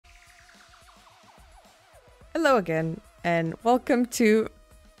Hello again, and welcome to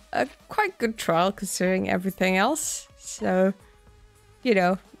a quite good trial considering everything else. So, you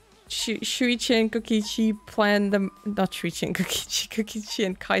know, Shuichi and Kokichi plan the— not Shuichi and Kokichi, Kokichi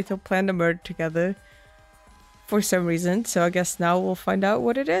and Kaito plan the murder together for some reason, so I guess now we'll find out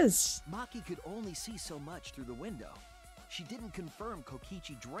what it is. Maki could only see so much through the window. She didn't confirm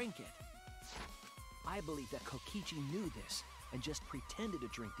Kokichi drank it. I believe that Kokichi knew this and just pretended to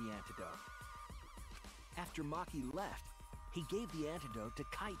drink the antidote. After Maki left, he gave the antidote to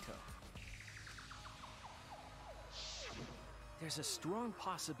Kaito. There's a strong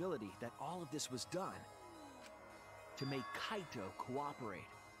possibility that all of this was done to make Kaito cooperate.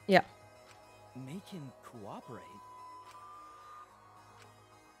 Yeah. Make him cooperate?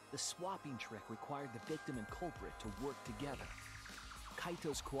 The swapping trick required the victim and culprit to work together.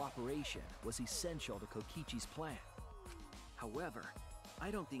 Kaito's cooperation was essential to Kokichi's plan. However, I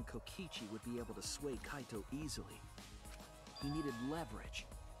don't think Kokichi would be able to sway Kaito easily. He needed leverage.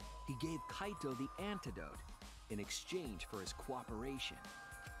 He gave Kaito the antidote in exchange for his cooperation.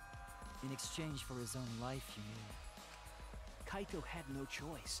 In exchange for his own life, you mean? Kaito had no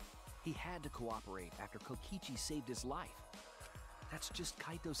choice. He had to cooperate after Kokichi saved his life. That's just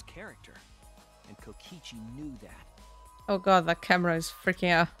Kaito's character, and Kokichi knew that. Oh god, that camera is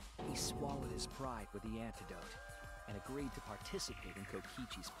freaking out. He swallowed his pride with the antidote and agreed to participate in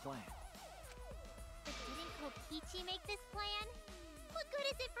Kokichi's plan. But didn't Kokichi make this plan? What good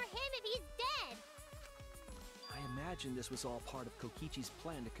is it for him if he's dead? I imagine this was all part of Kokichi's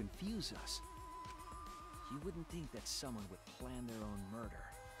plan to confuse us. You wouldn't think that someone would plan their own murder.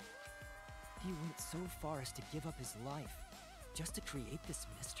 He went so far as to give up his life, just to create this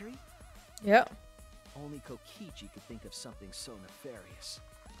mystery? Yeah. Only Kokichi could think of something so nefarious.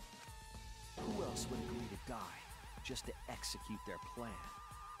 Who else would agree to die just to execute their plan?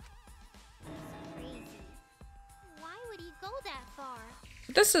 That's crazy. Why would he go that far?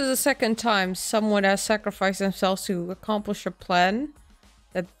 This is the second time someone has sacrificed themselves to accomplish a plan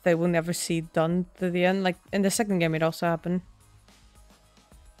that they will never see done to the end. Like, in the second game it also happened.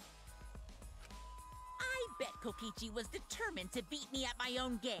 I bet Kokichi was determined to beat me at my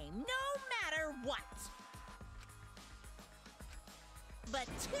own game, no matter what. But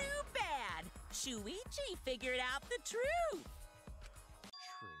too bad! Shuichi figured out the truth!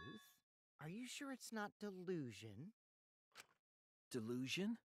 Truth? Are you sure it's not delusion?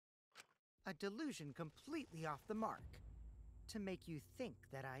 Delusion? A delusion completely off the mark. To make you think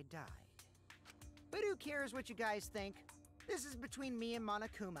that I died. But who cares what you guys think? This is between me and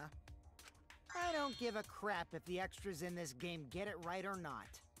Monokuma. I don't give a crap if the extras in this game get it right or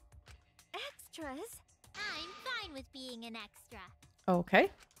not. Extras? I'm fine with being an extra. Okay.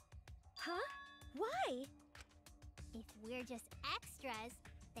 Huh? Why? If we're just extras,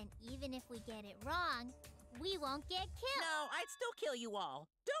 then even if we get it wrong, we won't get killed. No, I'd still kill you all.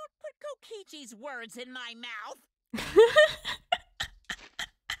 Don't put Kokichi's words in my mouth!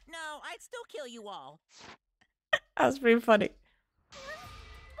 No, I'd still kill you all. That was pretty funny. But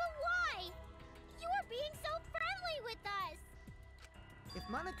why? You're being so friendly with us. If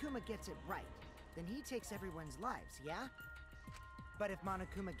Monokuma gets it right, then he takes everyone's lives, yeah? But if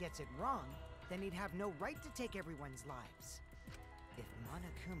Monokuma gets it wrong, then he'd have no right to take everyone's lives. If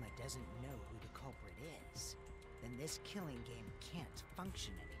Monokuma doesn't know who the culprit is, then this killing game can't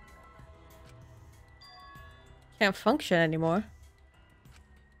function anymore. Can't function anymore.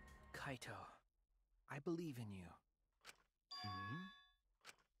 Kaito, I believe in you.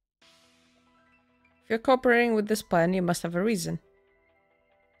 If you're cooperating with this plan, you must have a reason.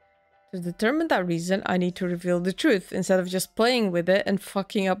 To determine that reason, I need to reveal the truth instead of just playing with it and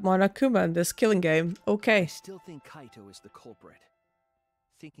fucking up Monokuma in this killing game. Okay. I still think Kaito is the culprit.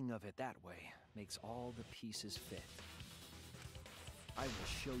 Thinking of it that way makes all the pieces fit. I will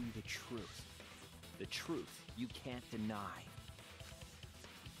show you the truth. The truth you can't deny.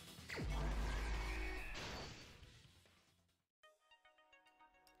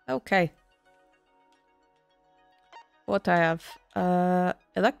 Okay. What I have?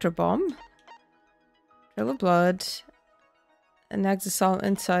 Electro bomb. Trail of blood. An exocell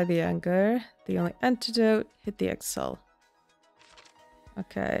inside the anger. The only antidote. Hit the exocell.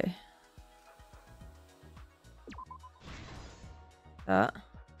 Okay. That.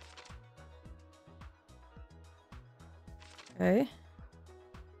 Okay.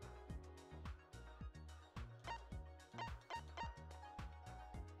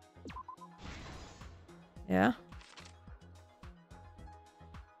 Yeah.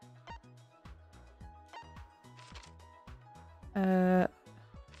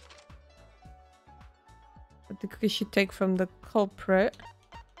 What the cookie should take from the culprit.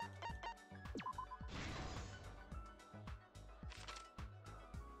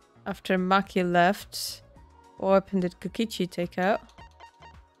 After Maki left, what weapon did Kokichi take out?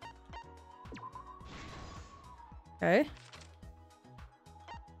 Okay.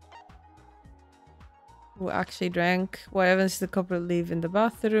 Who actually drank? Why haven't the couple leave in the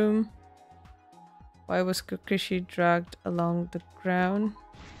bathroom? Why was Kokichi dragged along the ground?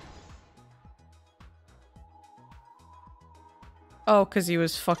 Oh, because he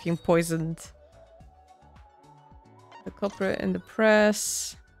was fucking poisoned. The culprit in the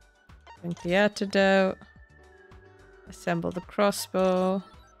press. Drink the antidote. Assemble the crossbow.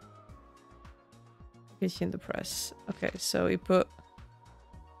 Kokichi in the press. Okay, so he put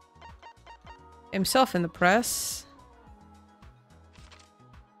himself in the press.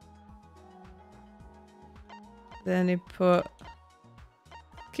 Then he put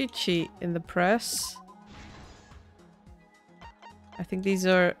Kichi in the press. I think these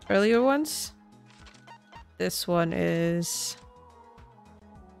are earlier ones. This one is...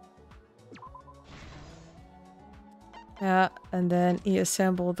 yeah, and then he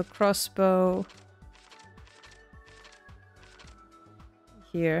assembled the crossbow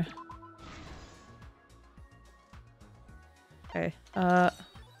here. Okay,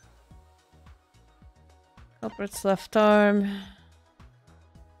 culprit's left arm.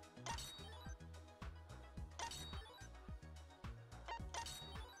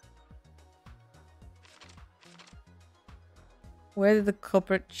 Where did the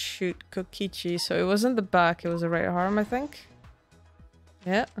culprit shoot Kokichi? So it wasn't the back, it was the right arm, I think.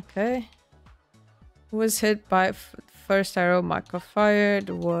 Yeah, okay. Who was hit by first arrow Mako fired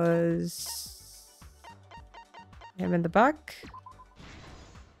was him in the back.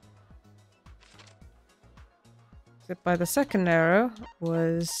 Hit by the second arrow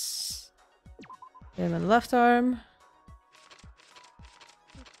was him in the left arm.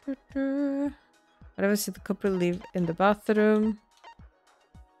 Whatever, see the couple leave in the bathroom.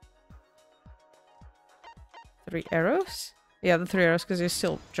 3 arrows? Yeah, the 3 arrows because he's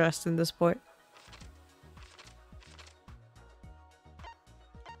still dressed in this point.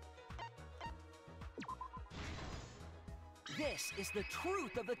 This is the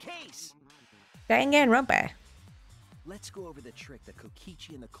truth of the case. Danganronpa. Let's go over the trick that Kokichi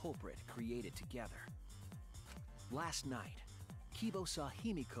and the culprit created together. Last night, Kibo saw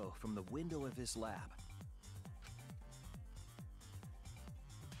Himiko from the window of his lab.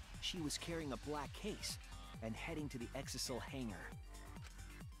 She was carrying a black case and heading to the Exisal hangar.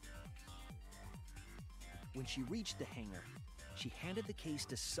 When she reached the hangar, she handed the case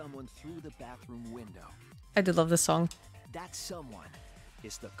to someone through the bathroom window. I do love this song. That someone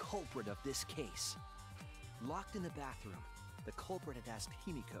is the culprit of this case. Locked in the bathroom, the culprit had asked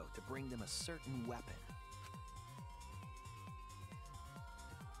Himiko to bring them a certain weapon.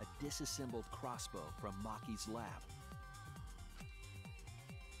 A disassembled crossbow from Maki's lab.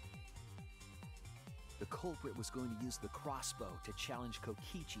 The culprit was going to use the crossbow to challenge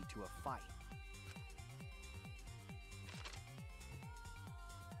Kokichi to a fight.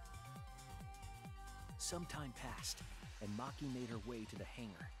 Some time passed, and Maki made her way to the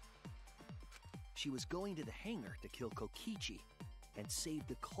hangar. She was going to the hangar to kill Kokichi and save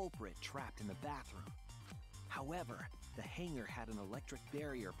the culprit trapped in the bathroom. However, the hangar had an electric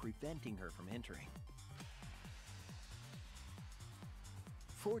barrier preventing her from entering.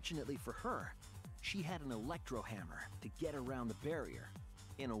 Fortunately for her, she had an electro hammer to get around the barrier,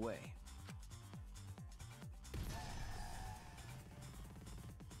 in a way.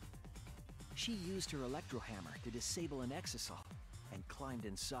 She used her electro hammer to disable an exisal and climbed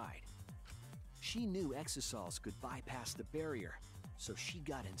inside. She knew exisals could bypass the barrier, so she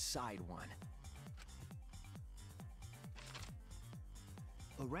got inside one.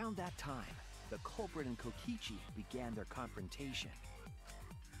 Around that time, the culprit and Kokichi began their confrontation.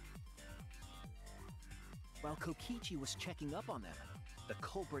 While Kokichi was checking up on them, the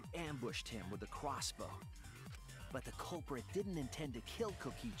culprit ambushed him with a crossbow. But the culprit didn't intend to kill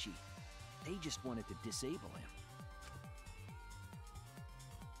Kokichi. They just wanted to disable him.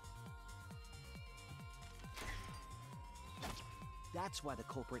 That's why the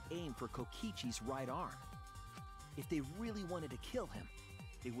culprit aimed for Kokichi's right arm. If they really wanted to kill him,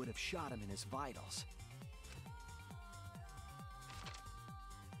 they would have shot him in his vitals.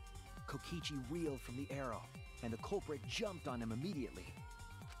 Kokichi reeled from the arrow, and the culprit jumped on him immediately.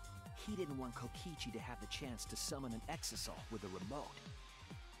 He didn't want Kokichi to have the chance to summon an exisal with a remote.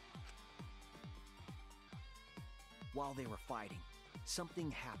 While they were fighting,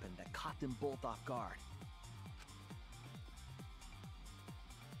 something happened that caught them both off guard.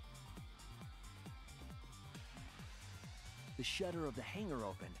 The shutter of the hangar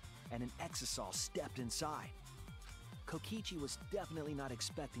opened, and an exisal stepped inside. Kokichi was definitely not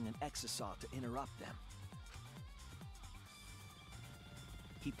expecting an exasol to interrupt them.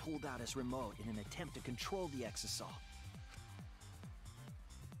 He pulled out his remote in an attempt to control the exasol.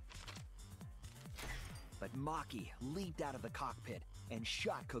 But Maki leaped out of the cockpit and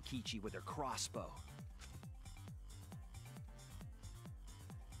shot Kokichi with her crossbow.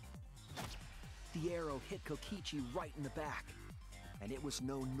 The arrow hit Kokichi right in the back, and it was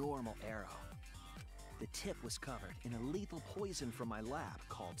no normal arrow. The tip was covered in a lethal poison from my lab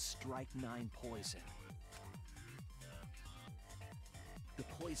called Strike 9 poison. The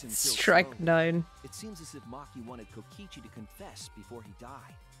poison killed Strike slowly. 9. It seems as if Maki wanted Kokichi to confess before he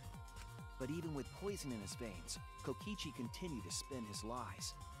died. But even with poison in his veins, Kokichi continued to spin his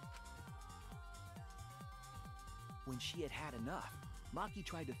lies. When she had had enough, Maki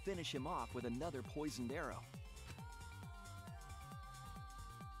tried to finish him off with another poisoned arrow.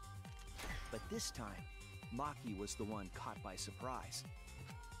 But this time, Maki was the one caught by surprise.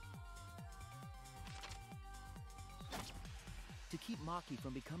 To keep Maki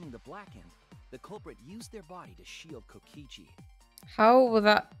from becoming the Blackened, the culprit used their body to shield Kokichi. How will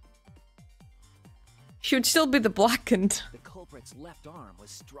that... She would still be the Blackened. The culprit's left arm was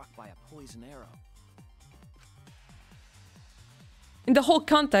struck by a poison arrow. In the whole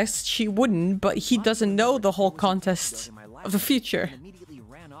context, she wouldn't, but he doesn't know the whole context of the future. And immediately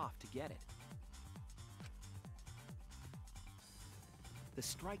ran off to get it. The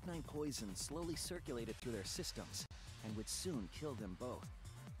Strike 9 poison slowly circulated through their systems and would soon kill them both.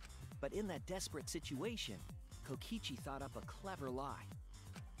 But in that desperate situation, Kokichi thought up a clever lie.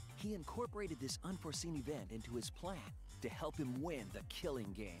 He incorporated this unforeseen event into his plan to help him win the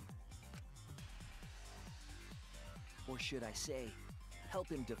killing game. Or should I say, help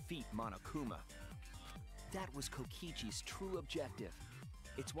him defeat Monokuma. That was Kokichi's true objective.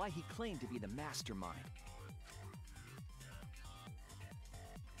 It's why he claimed to be the mastermind.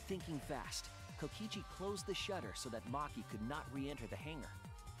 Thinking fast, Kokichi closed the shutter so that Maki could not re-enter the hangar.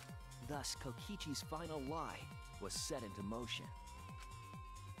 Thus, Kokichi's final lie was set into motion.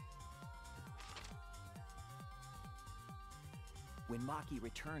 When Maki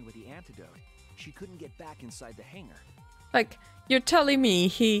returned with the antidote, she couldn't get back inside the hangar. Like, you're telling me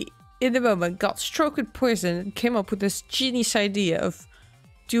he, in the moment, got struck with poison and came up with this genius idea of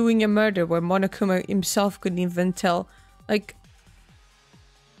doing a murder where Monokuma himself couldn't even tell. Like,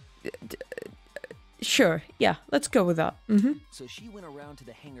 sure, yeah, let's go with that. So she went around to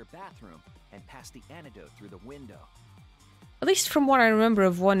the hangar bathroom and passed the antidote through the window. At least from what I remember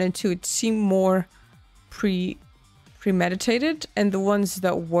of 1 and 2, it seemed more premeditated, and the ones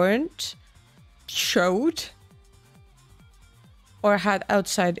that weren't showed or had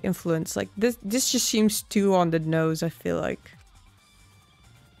outside influence. Like this just seems too on the nose, I feel like.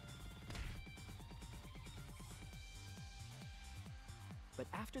 But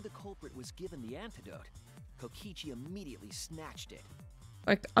after the culprit was given the antidote, Kokichi immediately snatched it.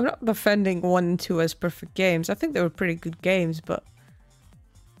 Like, I'm not defending 1 and 2 as perfect games. I think they were pretty good games, but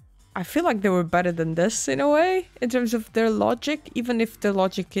I feel like they were better than this in a way, in terms of their logic, even if the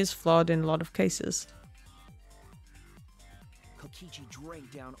logic is flawed in a lot of cases. Kokichi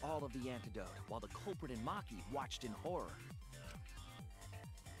drank down all of the antidote, while the culprit and Maki watched in horror.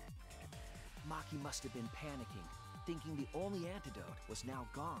 Maki must have been panicking, thinking the only antidote was now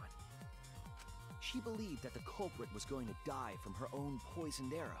gone. She believed that the culprit was going to die from her own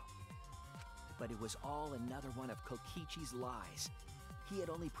poisoned arrow. But it was all another one of Kokichi's lies. He had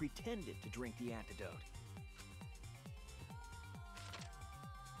only pretended to drink the antidote.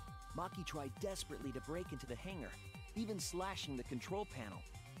 Maki tried desperately to break into the hangar, even slashing the control panel.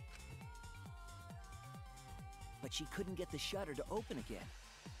 But she couldn't get the shutter to open again.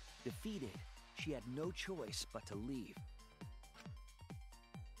 Defeated, she had no choice but to leave.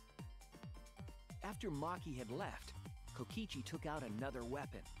 After Maki had left, Kokichi took out another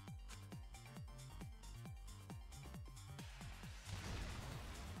weapon.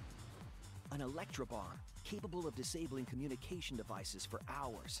 An electrobomb, capable of disabling communication devices for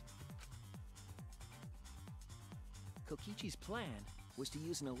hours. Kokichi's plan was to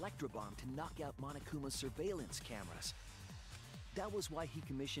use an electrobomb to knock out Monokuma's surveillance cameras. That was why he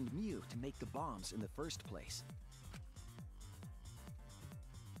commissioned Mew to make the bombs in the first place.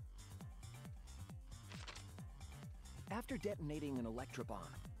 After detonating an electrobomb,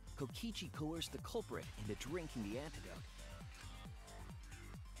 Kokichi coerced the culprit into drinking the antidote.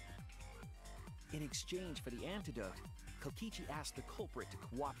 In exchange for the antidote, Kokichi asked the culprit to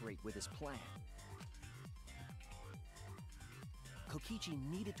cooperate with his plan. Kokichi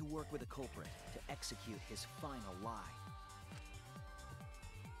needed to work with the culprit to execute his final lie.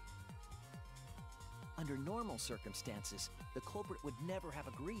 Under Under normal circumstances, the culprit would never have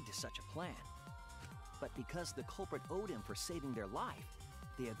agreed to such a plan. But because the culprit owed him for saving their life,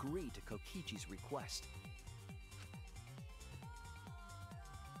 they agreed to Kokichi's request.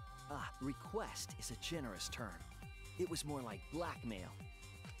 Request is a generous term. It was more like blackmail.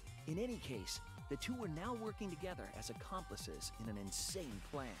 In any case, the two were now working together as accomplices in an insane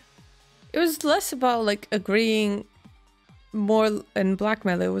plan. It was less about like agreeing more in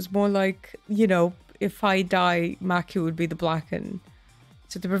blackmail. It was more like, you know, if I die, Maki would be the Blacken.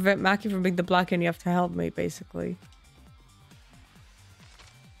 So to prevent Maki from being the Blacken, you have to help me, basically.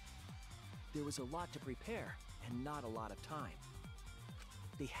 There was a lot to prepare and not a lot of time.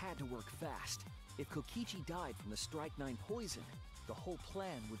 They had to work fast. If Kokichi died from the Strike 9 poison, the whole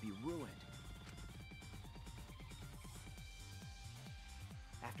plan would be ruined.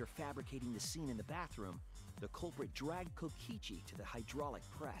 After fabricating the scene in the bathroom, the culprit dragged Kokichi to the hydraulic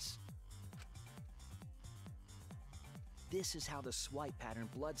press. This is how the swipe pattern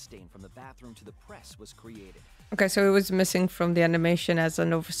bloodstain from the bathroom to the press was created. Okay, so it was missing from the animation as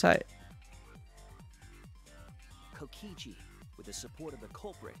an oversight. Kokichi, with the support of the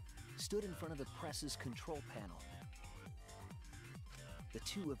culprit, stood in front of the press's control panel. The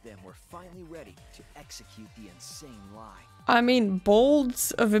two of them were finally ready to execute the insane lie. I mean, bold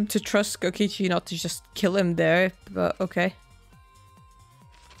of him to trust Kokichi not to just kill him there, but okay.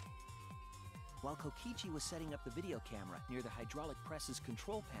 While Kokichi was setting up the video camera near the hydraulic press's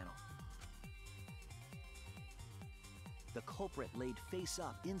control panel, the culprit laid face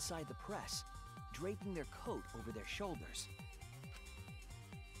up inside the press, draping their coat over their shoulders.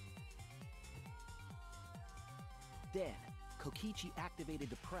 Then, Kokichi activated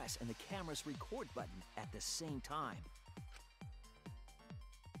the press and the camera's record button at the same time.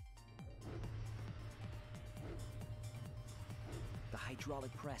 The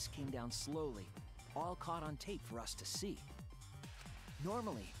hydraulic press came down slowly, all caught on tape for us to see.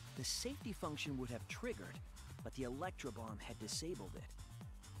 Normally, the safety function would have triggered, but the electrobomb had disabled it.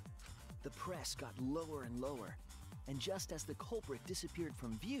 The press got lower and lower, and just as the culprit disappeared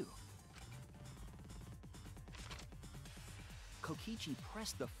from view, Kokichi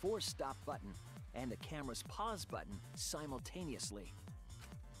pressed the force stop button and the camera's pause button simultaneously.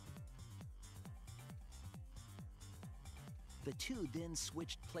 The two then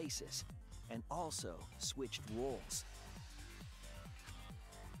switched places and also switched roles.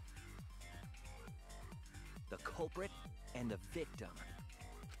 The culprit and the victim.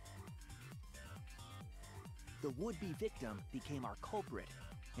 The would-be victim became our culprit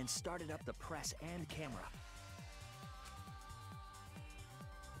and started up the press and camera.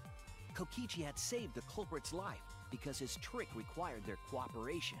 Kokichi had saved the culprit's life because his trick required their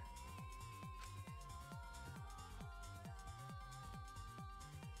cooperation.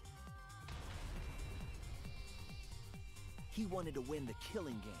 He wanted to win the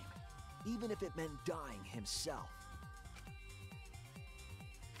killing game, even if it meant dying himself.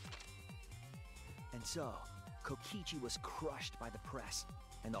 And so, Kokichi was crushed by the press,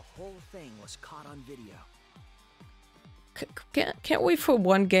 and the whole thing was caught on video. Can't we for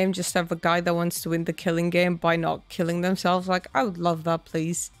one game just have a guy that wants to win the killing game by not killing themselves? Like, I would love that,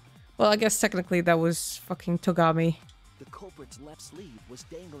 please. Well, I guess technically that was fucking Togami. The culprit's left sleeve was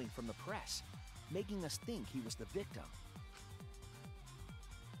dangling from the press, making us think he was the victim.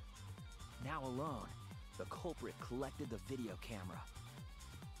 Now alone, the culprit collected the video camera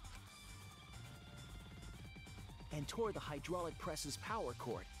and tore the hydraulic press's power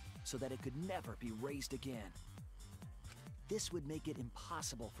cord so that it could never be raised again. This would make it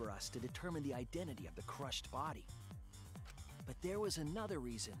impossible for us to determine the identity of the crushed body. But there was another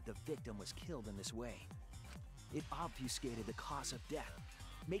reason the victim was killed in this way. It obfuscated the cause of death,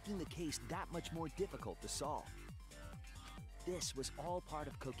 making the case that much more difficult to solve. This was all part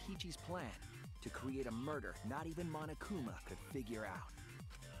of Kokichi's plan to create a murder not even Monokuma could figure out.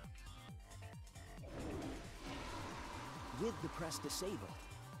 With the press disabled,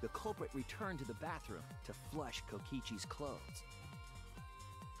 the culprit returned to the bathroom to flush Kokichi's clothes.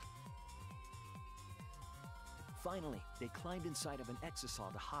 Finally, they climbed inside of an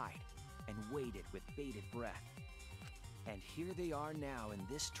exisal to hide and waited with bated breath. And here they are now in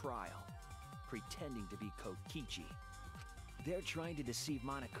this trial, pretending to be Kokichi. They're trying to deceive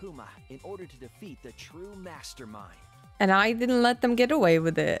Monokuma in order to defeat the true mastermind. And I didn't let them get away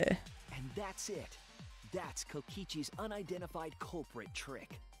with it. And that's it. That's Kokichi's unidentified culprit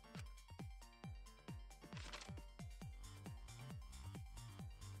trick.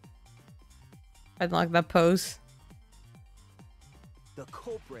 I don't like that pose. The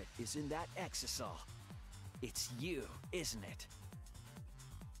culprit is in that exisal. It's you, isn't it?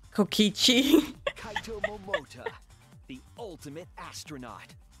 Kokichi. Kaito Kaito Momota, the ultimate astronaut.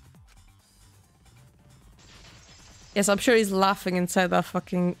 Yes, I'm sure he's laughing inside that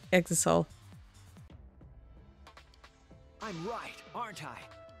fucking exisal. I'm right, aren't I?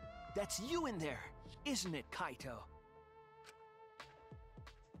 That's you in there, isn't it, Kaito?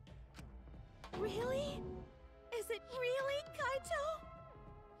 Really? Is it really Kaito?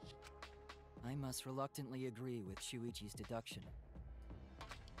 I must reluctantly agree with Shuichi's deduction.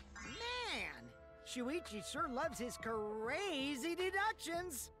 Man! Shuichi sure loves his crazy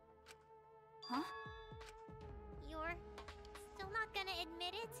deductions! Huh? You're still not gonna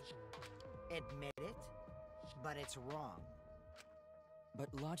admit it? Admit it, but it's wrong. But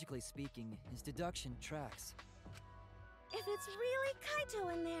logically speaking, his deduction tracks. If it's really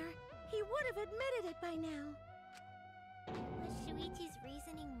Kaito in there, he would have admitted it by now. Was Shuichi's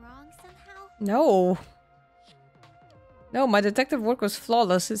reasoning wrong somehow? No. No, my detective work was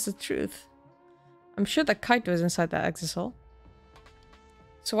flawless, it's the truth. I'm sure that Kaito is inside that exisal.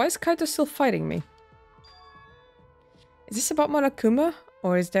 So why is Kaito still fighting me? Is this about Monokuma?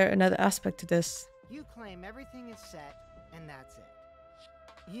 Or is there another aspect to this? You claim everything is set, and that's it.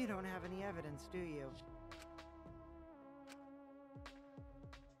 You don't have any evidence, do you?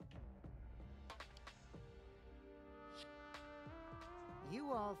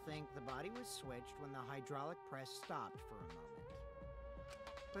 You all think the body was switched when the hydraulic press stopped for a moment.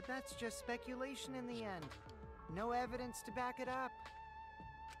 But that's just speculation in the end. No evidence to back it up.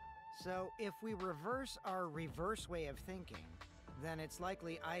 So if we reverse our reverse way of thinking, then it's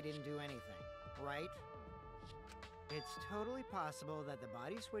likely I didn't do anything, right? It's totally possible that the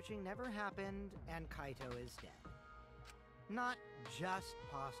body switching never happened and Kaito is dead. Not just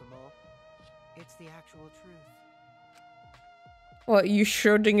possible, it's the actual truth. Well, you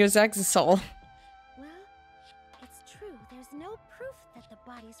Schrodinger's exisal. Well, it's true. There's no proof that the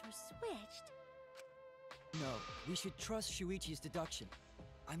bodies were switched. No, we should trust Shuichi's deduction.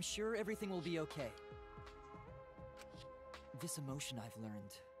 I'm sure everything will be okay. This emotion I've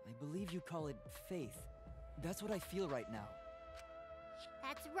learned, I believe you call it faith. That's what I feel right now.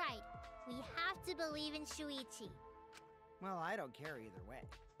 That's right. We have to believe in Shuichi. Well, I don't care either way.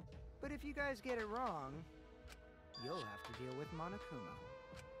 But if you guys get it wrong, you'll have to deal with Monokuma.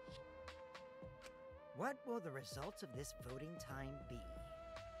 What will the results of this voting time be?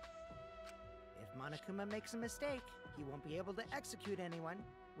 If Monokuma makes a mistake, he won't be able to execute anyone,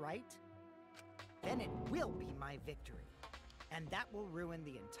 right? Then it will be my victory. And that will ruin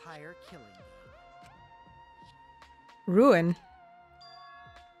the entire killing game. Ruin?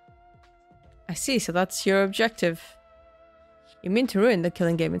 I see, so that's your objective. You mean to ruin the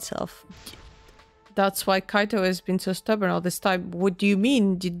killing game itself. That's why Kaito has been so stubborn all this time. What do you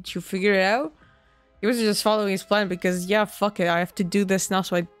mean? Did you figure it out? He wasn't just following his plan because, yeah, fuck it, I have to do this now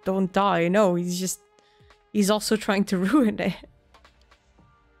so I don't die. No, he's also trying to ruin it.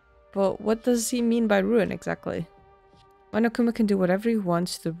 But what does he mean by ruin exactly? Monokuma can do whatever he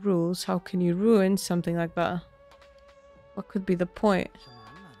wants to the rules. How can you ruin something like that? What could be the point? Come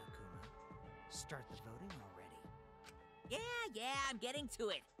on, Monokuma. Start the voting already. Yeah, I'm getting to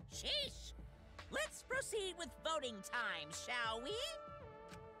it. Sheesh! Let's proceed with voting time, shall we?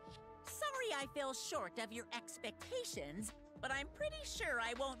 Sorry I fell short of your expectations, but I'm pretty sure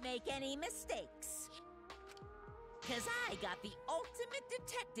I won't make any mistakes. 'Cause I got the ultimate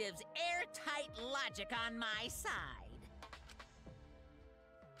detective's airtight logic on my side.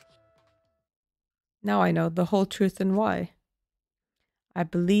 Now I know the whole truth and why. I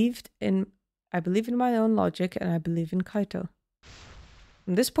believe in my own logic and I believe in Kaito.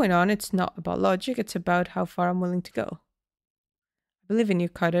 From this point on, it's not about logic, it's about how far I'm willing to go. I believe in you,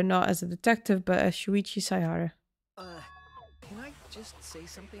 Kaito, not as a detective, but as Shuichi Saihara. Can I just say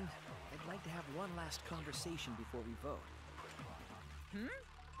something? I'd like to have one last conversation before we vote.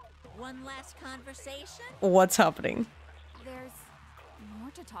 One last conversation? What's happening? There's more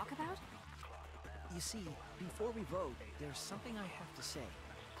to talk about? You see, before we vote, there's something I have to say.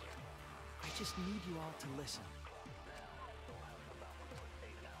 I just need you all to listen.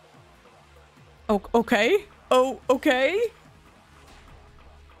 Oh, okay. Oh, okay.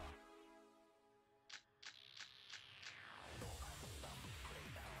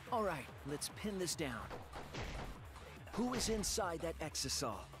 All right, let's pin this down. Who is inside that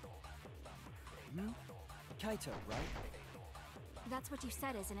exisal? Kaito, right? That's what you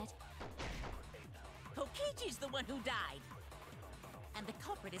said, isn't it? Kokichi's the one who died. And the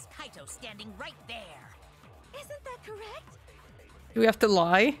culprit is Kaito standing right there. Isn't that correct? Do we have to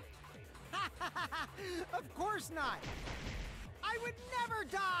lie? Of course not! I would never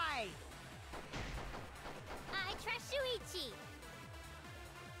die! I trust Shuichi.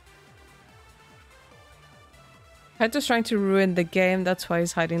 Kaito's trying to ruin the game, that's why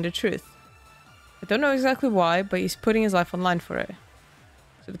he's hiding the truth. I don't know exactly why, but he's putting his life online for it.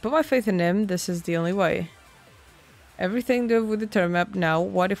 So to put my faith in him, this is the only way. Everything do with the turn map now,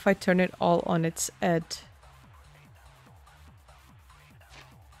 what if I turn it all on its head?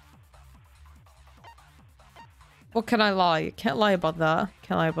 What can I lie? Can't lie about that.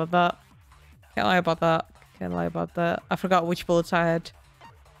 Can't lie about that. Can't lie about that. Can't lie about that. I forgot which bullets I had.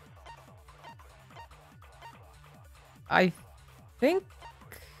 I think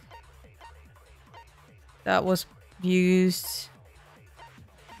that was used.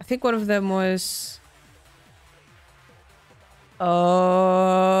 I think one of them was.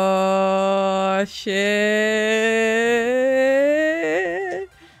 Oh shit!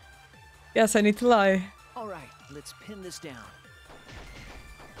 Yes, I need to lie. All right, let's pin this down.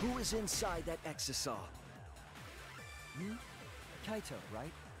 Who is inside that exisal? Kaito,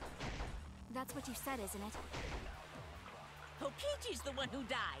 right? That's what you said, isn't it? Kokichi's the one who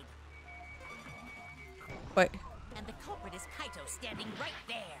died. Wait. And the culprit is Kaito standing right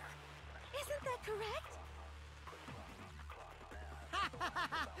there. Isn't that correct?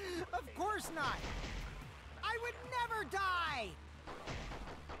 Of course not! I would never die!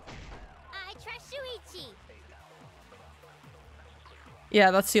 I trust Shuichi.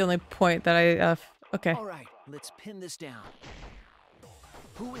 Yeah, that's the only point that I have. Okay. All right, let's pin this down.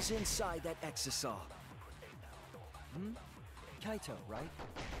 Who is inside that exisal? Kaito, right?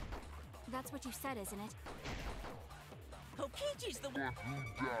 That's what you said, isn't it? Kokichi's the one.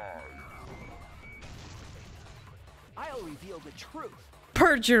 I'll reveal the truth.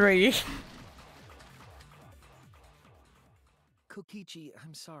 Perjury! Kokichi,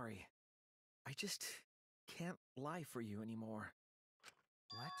 I'm sorry. I just can't lie for you anymore.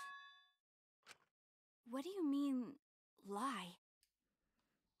 What? What do you mean, lie?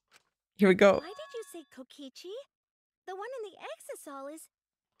 Here we go. Why did you say Kokichi? The one in the exisal is...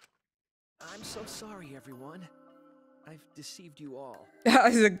 I'm so sorry, everyone. I've deceived you all. That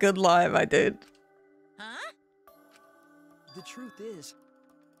was a good lie, I did. Huh? The truth is,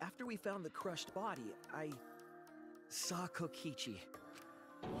 after we found the crushed body, I saw Kokichi.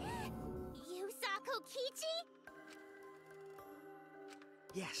 You saw Kokichi?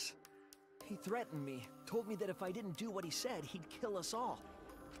 Yes. He threatened me, told me that if I didn't do what he said, he'd kill us all.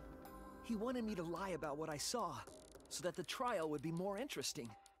 He wanted me to lie about what I saw, so that the trial would be more interesting.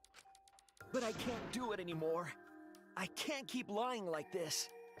 But I can't do it anymore. I can't keep lying like this.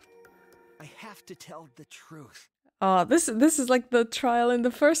 I have to tell the truth. Oh, this is like the trial in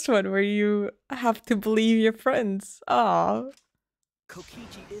the first one where you have to believe your friends. Oh.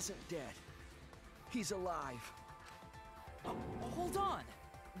 Kokichi isn't dead. He's alive. Oh, hold on!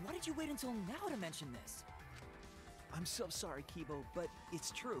 Why did you wait until now to mention this? I'm so sorry, Kibo, but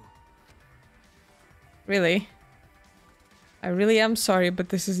it's true. Really? I really am sorry, but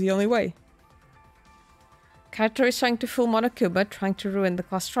this is the only way. Kaito is trying to fool Monokuma, trying to ruin the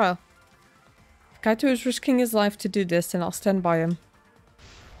class trial. If Kaito is risking his life to do this, then I'll stand by him.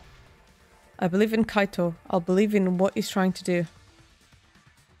 I believe in Kaito. I'll believe in what he's trying to do.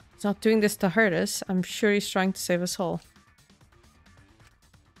 He's not doing this to hurt us. I'm sure he's trying to save us all.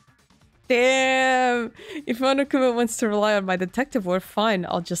 Damn! If Monokuma wants to rely on my detective word, fine,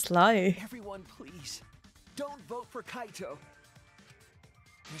 I'll just lie. Everyone, please, don't vote for Kaito.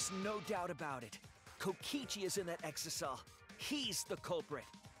 There's no doubt about it. Kokichi is in that exisal. He's the culprit.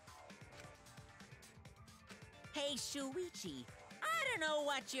 Hey, Shuichi, I don't know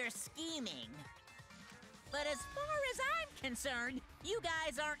what you're scheming. But as far as I'm concerned, you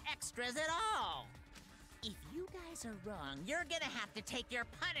guys aren't extras at all. If you guys are wrong, you're gonna have to take your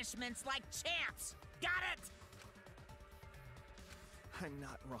punishments like champs. Got it? I'm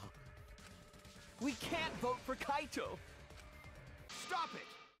not wrong. We can't vote for Kaito. Stop it!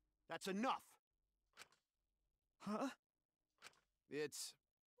 That's enough. Huh? It's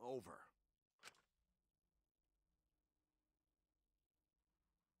over.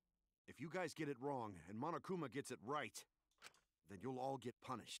 If you guys get it wrong and Monokuma gets it right, then you'll all get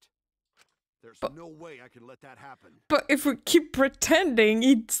punished. There's no way I can let that happen. But if we keep pretending,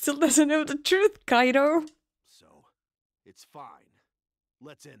 he still doesn't know the truth, Kaito. So, it's fine.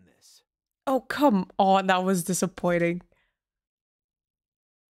 Let's end this. Oh, come on, that was disappointing.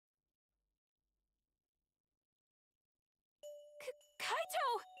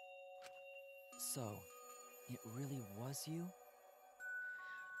 Kaito! So, it really was you?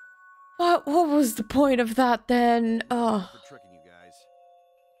 What was the point of that then? Oh, For tricking you guys.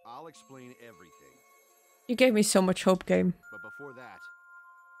 I'll explain everything. you gave me so much hope, game. But before that,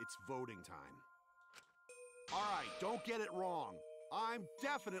 it's voting time. Alright, don't get it wrong. I'm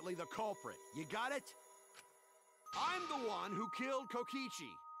definitely the culprit. You got it? I'm the one who killed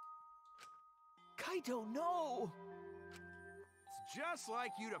Kokichi. Kaito, no! It's just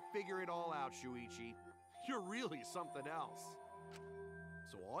like you to figure it all out, Shuichi. You're really something else.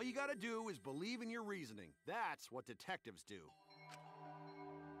 So all you gotta do is believe in your reasoning. That's what detectives do.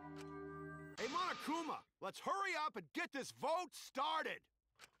 Hey, Monokuma, let's hurry up and get this vote started!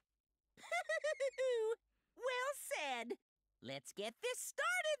 Well said. Let's get this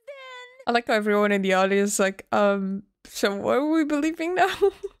started then. I like how everyone in the audience is like, so what are we believing now?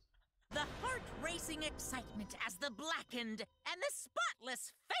 The heart-racing excitement as the blackened and the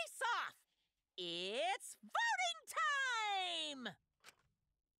spotless face off. It's voting time!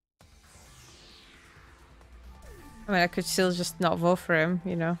 I mean, I could still just not vote for him,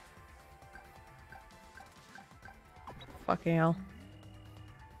 you know. Fucking hell.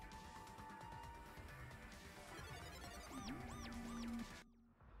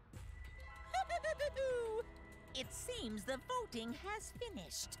 It seems the voting has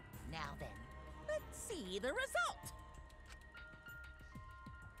finished. Now then, let's see the result.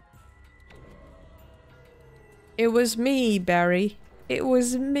 It was me, Barry. It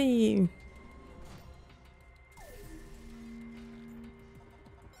was me.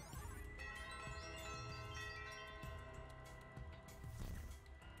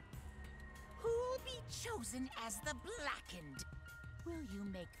 Who'll be chosen as the blackened? Will you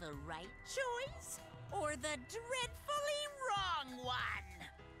make the right choice or the dreadfully wrong one?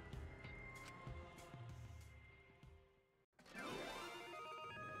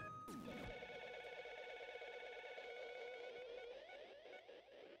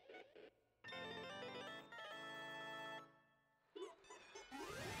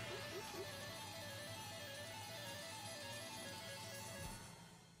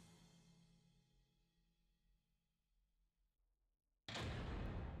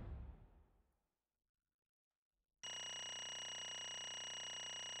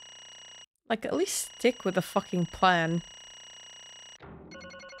 Like, at least stick with the fucking plan.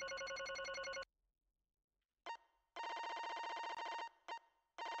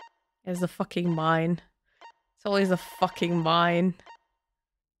 It's the fucking mine. It's always a fucking mine.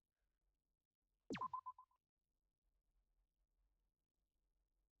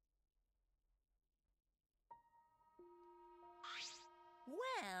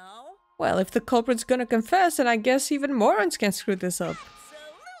 Well, if the culprit's gonna confess, then I guess even morons can screw this up.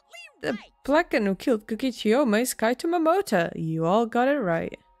 The blackened who killed Kokichi Ome is Kaito Momota. You all got it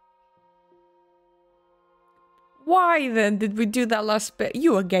right. Why then did we do that last bit?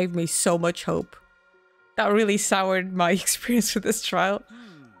 You gave me so much hope. That really soured my experience with this trial.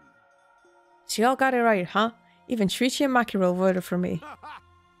 So you all got it right, huh? Even Shuichi and Makiro voted for me.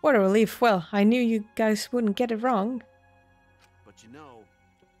 What a relief. Well, I knew you guys wouldn't get it wrong. But you know...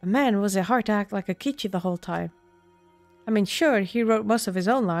 A man was it hard to act like a Kichi the whole time. I mean, sure, he wrote most of his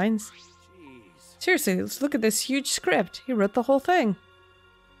own lines. Jeez. Seriously, let's look at this huge script. He wrote the whole thing.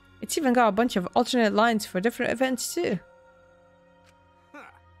 It's even got a bunch of alternate lines for different events too. Huh.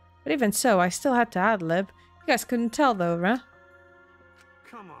 But even so, I still had to ad-lib. You guys couldn't tell though, huh?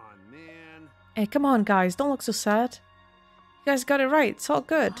 Come on, man. Hey, come on guys, don't look so sad. You guys got it right, it's all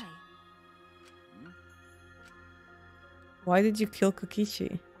good. Why did you kill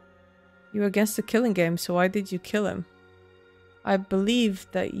Kokichi? You were against the killing game, so why did you kill him? I believe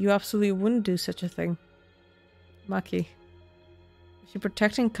that you absolutely wouldn't do such a thing. Maki. Is you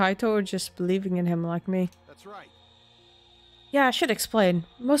protecting Kaito or just believing in him like me? That's right. Yeah, I should explain.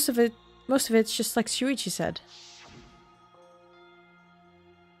 Most of it's just like Shuichi said.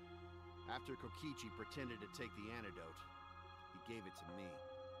 After Kokichi pretended to take the antidote, he gave it to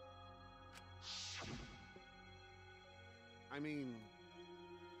me. I mean...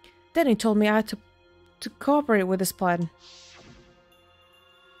 Then he told me I had to cooperate with his plan.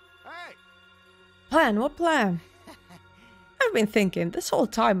 Hey! Plan? What plan? I've been thinking this whole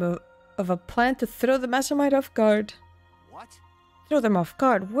time of a plan to throw the mastermind off guard. What? Throw them off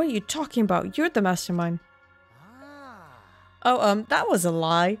guard? What are you talking about? You're the mastermind. Ah. Oh, that was a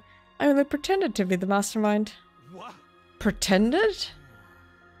lie. I only pretended to be the mastermind. What? Pretended?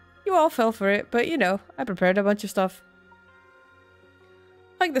 You all fell for it, but you know, I prepared a bunch of stuff.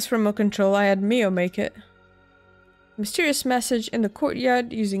 Like this remote control, I had Mio make it. Mysterious message in the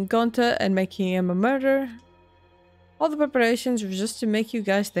courtyard using Gonta and making him a murderer. All the preparations were just to make you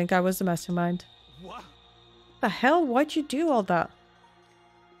guys think I was the mastermind. What? The hell? Why'd you do all that?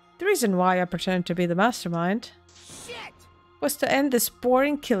 The reason why I pretended to be the mastermind Shit! was to end this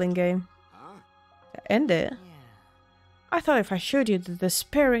boring killing game. Huh? To end it? Yeah. I thought if I showed you the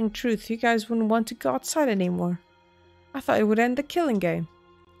despairing truth, you guys wouldn't want to go outside anymore. I thought it would end the killing game.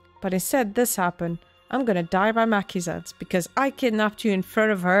 But instead, this happened. I'm gonna die by Maki's hands because I kidnapped you in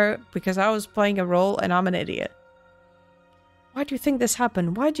front of her because I was playing a role and I'm an idiot. Why do you think this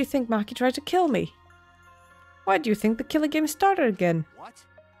happened? Why do you think Maki tried to kill me? Why do you think the killing game started again? What?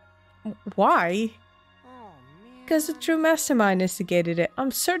 Why? Oh, man. Because the true mastermind instigated it.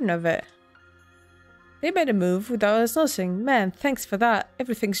 I'm certain of it. They made a move without us noticing. Man, thanks for that.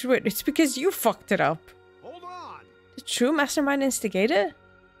 Everything's ruined. It's because you fucked it up. Hold on! The true mastermind instigated?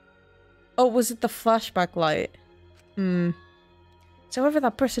 Oh, was it the flashback light? So whoever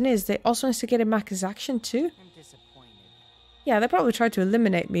that person is, they also instigated Maki's action too? I'm disappointed. Yeah, they probably tried to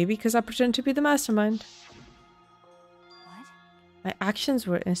eliminate me because I pretended to be the mastermind. What? My actions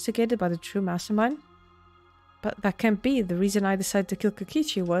were instigated by the true mastermind? But that can't be. The reason I decided to kill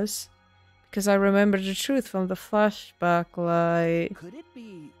Kokichi was because I remembered the truth from the flashback light. Could it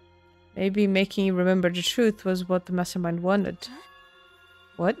be... Maybe making you remember the truth was what the mastermind wanted.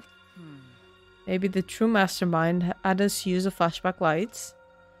 What? Maybe the true mastermind had us use the flashback lights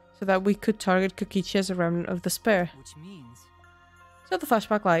so that we could target Kokichi as a remnant of despair. Which means... So the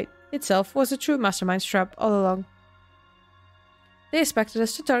flashback light itself was the true mastermind's trap all along. They expected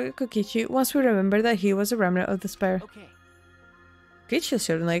us to target Kokichi once we remembered that he was a remnant of despair. Okay. Kokichi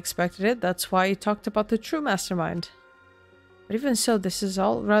certainly expected it, that's why he talked about the true mastermind. But even so, this is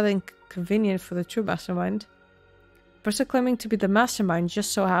all rather inconvenient for the true mastermind. The person claiming to be the mastermind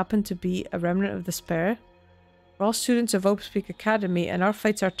just so happened to be a remnant of despair. We're all students of Hope Speak Academy and our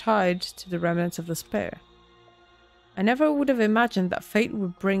fates are tied to the remnants of despair. I never would have imagined that fate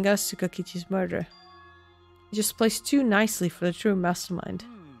would bring us to Kokichi's murder. It just plays too nicely for the true mastermind.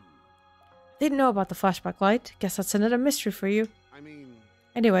 Didn't know about the flashback light. Guess that's another mystery for you. I mean,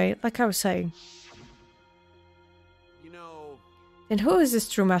 Anyway, like I was saying. you know... Then who is this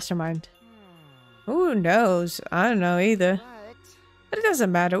true mastermind? Who knows? I don't know either. But it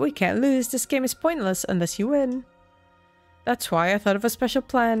doesn't matter, we can't lose. This game is pointless unless you win. That's why I thought of a special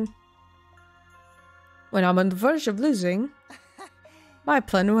plan. When I'm on the verge of losing, my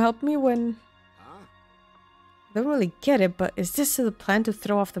plan will help me win. Huh? I don't really get it, but is this the plan to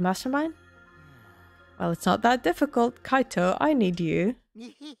throw off the mastermind? Well, it's not that difficult. Kaito, I need you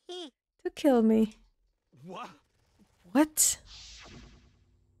to kill me. What? What?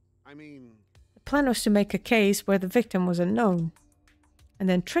 I mean... The plan was to make a case where the victim was unknown, and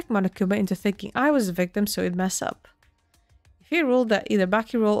then trick Monokuma into thinking I was the victim so he'd mess up. If he ruled that either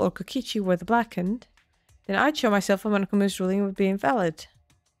Bakirol or Kokichi were the blackened, then I'd show myself that Monokuma's ruling would be invalid.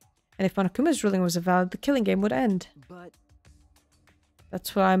 And if Monokuma's ruling was invalid, the killing game would end. But...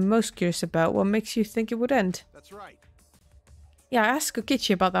 That's what I'm most curious about. What makes you think it would end? That's right. Yeah, I asked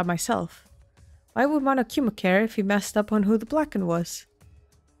Kokichi about that myself. Why would Monokuma care if he messed up on who the blackened was?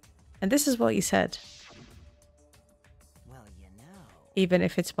 And this is what he said. Well, you know... Even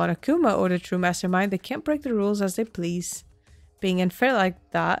if it's Monokuma or the true mastermind, they can't break the rules as they please. Being unfair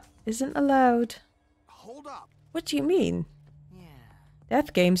like that isn't allowed. Hold up. What do you mean? Yeah.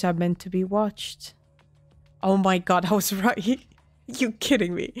 Death games are meant to be watched. Oh my god, I was right. You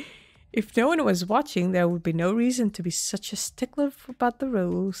kidding me? If no one was watching, there would be no reason to be such a stickler about the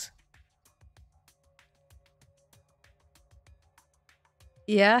rules.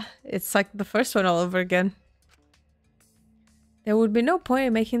 Yeah, it's like the first one all over again. There would be no point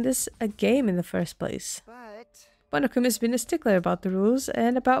in making this a game in the first place. But... Monokuma has been a stickler about the rules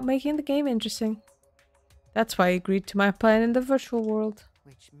and about making the game interesting. That's why he agreed to my plan in the virtual world.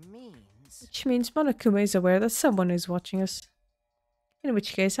 Which means... Which means Monokuma is aware that someone is watching us. In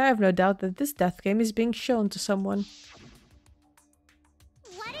which case, I have no doubt that this death game is being shown to someone.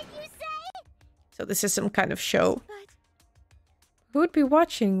 What did you say? So this is some kind of show. But Who would be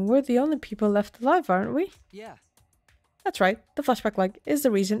watching? We're the only people left alive, aren't we? Yeah. That's right, the flashback light is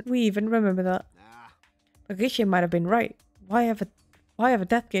the reason we even remember that. Nah. Kokichi might have been right. Why have a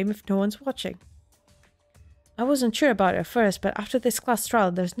death game if no one's watching? I wasn't sure about it at first, but after this class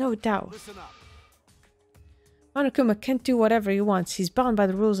trial, there's no doubt. Listen up. Monokuma can't do whatever he wants. He's bound by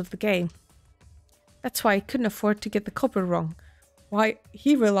the rules of the game. That's why he couldn't afford to get the culprit wrong. Why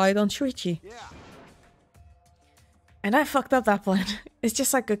he relied on Shuichi. Yeah. And I fucked up that plan. It's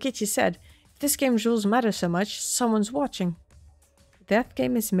just like Kokichi said. If this game's rules matter so much, someone's watching. The death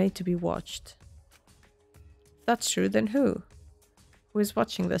game is made to be watched. If that's true, then who? Who is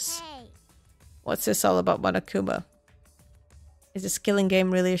watching this? Hey, What's this all about, Monokuma? Is this killing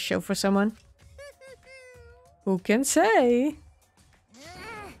game really a show for someone? Who can say?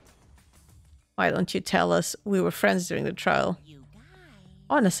 Why don't you tell us? We were friends during the trial. You guys.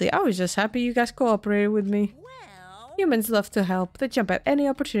 Honestly, I was just happy you guys cooperated with me. Well, Humans love to help. They jump at any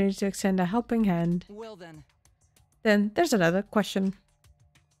opportunity to extend a helping hand. Well then... Then there's another question.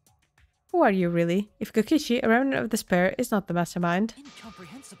 Who are you really? If Kokichi, a remnant of despair, is not the mastermind,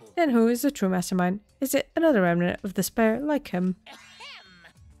 Incomprehensible. then who is the true mastermind? Is it another remnant of despair like him?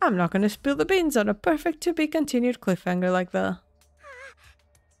 I'm not gonna spill the beans on a perfect to be continued cliffhanger like that.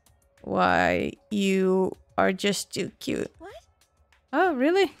 Why, you are just too cute. What? Oh,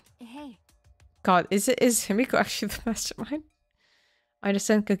 really? Hey. God, is Himiko actually the mastermind? I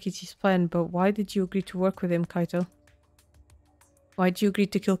understand Kokichi's plan, but why did you agree to work with him, Kaito? Why did you agree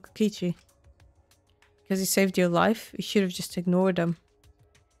to kill Kokichi? Because he saved your life? You should have just ignored him.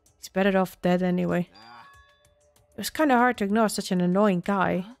 He's better off dead anyway. It was kind of hard to ignore such an annoying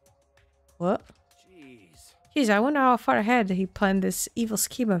guy. What? Jeez, I wonder how far ahead he planned this evil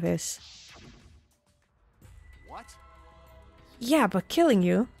scheme of his. What? Yeah, but killing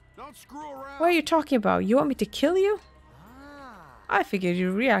you? Don't screw around. What are you talking about? You want me to kill you? Ah. I figured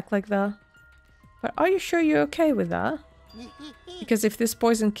you'd react like that. But are you sure you're okay with that? Because if this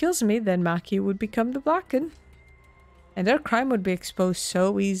poison kills me, then Maki would become the Blacken. And their crime would be exposed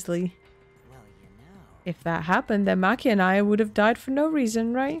so easily. Well, you know. If that happened, then Maki and I would have died for no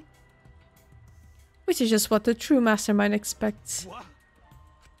reason, right? Which is just what the true mastermind expects. What?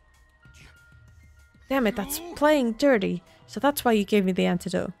 Damn it, that's playing dirty. So that's why you gave me the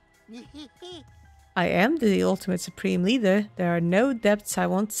antidote. I am the ultimate supreme leader. There are no depths I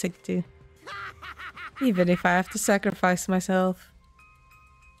won't sink to. Even if I have to sacrifice myself.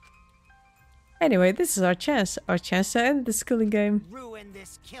 Anyway, this is our chance to end this killing game. Ruin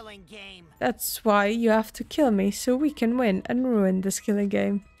this killing game. That's why you have to kill me, so we can win and ruin this killing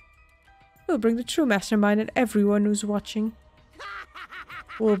game. We'll bring the true mastermind and everyone who's watching.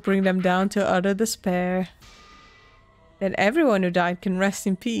 We'll bring them down to utter despair. Then everyone who died can rest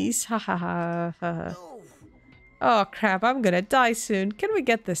in peace. Ha ha ha ha. Oh crap, I'm gonna die soon. Can we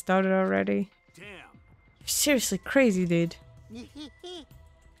get this started already? Damn. You're seriously crazy, dude.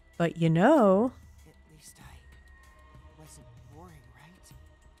 But you know... At least I wasn't boring,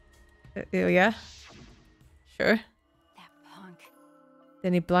 right? Yeah? Sure. That punk.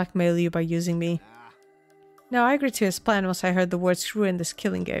 Then he blackmailed you by using me. No, I agreed to his plan once I heard the words ruin this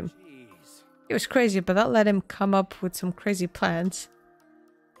killing game. Jeez. He was crazy, but that let him come up with some crazy plans.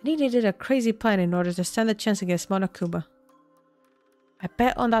 And he needed a crazy plan in order to stand a chance against Monokuma. I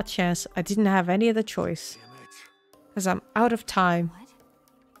bet on that chance I didn't have any other choice. Damn it. Because I'm out of time. What?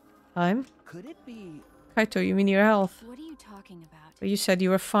 Time? Could it be... Kaito, you mean your health? What are you talking about? But you said you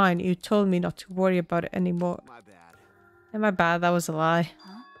were fine. You told me not to worry about it anymore. My bad. And my bad, that was a lie.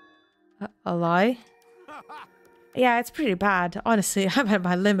 Huh? A lie? Yeah, it's pretty bad. Honestly, I'm at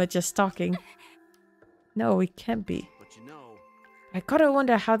my limit just talking. No, we can't be. But you know... I gotta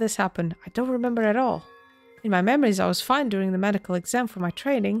wonder how this happened. I don't remember at all. In my memories, I was fine during the medical exam for my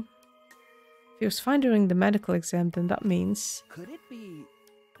training. If he was fine during the medical exam, then that means... Could it be...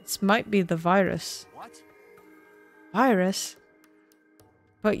 This might be the virus. What? Virus?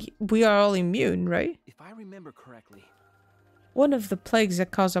 But we are all immune, right? If I remember correctly, One of the plagues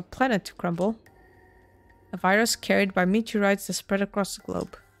that caused our planet to crumble. A virus carried by meteorites that spread across the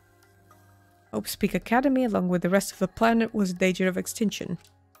globe. Hope's Peak Academy, along with the rest of the planet, was in danger of extinction.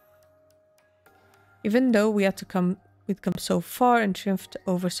 Even though we'd come so far and triumphed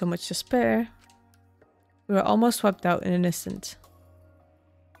over so much despair, we were almost wiped out in an instant.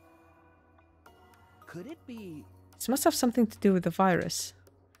 Could it be... This must have something to do with the virus.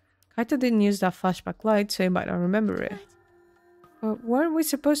 Kaito didn't use that flashback light, so he might not remember it. But weren't we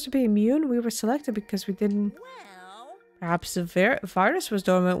supposed to be immune? We were selected because we didn't... well, Perhaps the virus was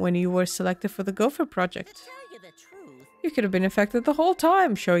dormant when you were selected for the Gopher to project. tell you the truth, You could have been infected the whole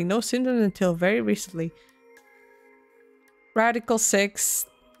time, showing no symptoms until very recently. Radical 6,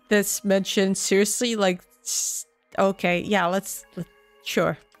 this mentioned, seriously, like... Okay, yeah, let's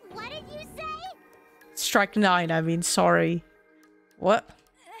sure. What did you say? Strike 9, I mean, sorry. What?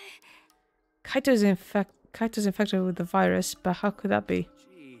 Kaito's infected with the virus, but how could that be?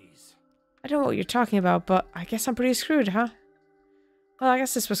 Jeez. I don't know what you're talking about, but I guess I'm pretty screwed, huh? Well, I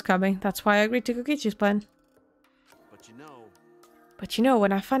guess this was coming. That's why I agreed to Kokichi's plan. But you know...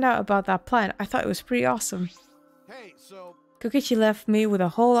 When I found out about that plan, I thought it was pretty awesome. Hey, so... Kokichi left me with a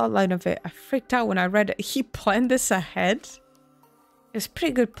whole outline of it. I freaked out when I read it. He planned this ahead? It was a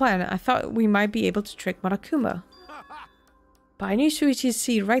pretty good plan. I thought we might be able to trick Monokuma. But I knew Shuichi'd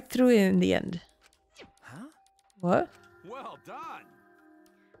see right through it in the end. Huh? What? Well done.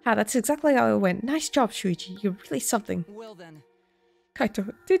 Ah, that's exactly how it went. Nice job, Shuichi. You're really something. Well then...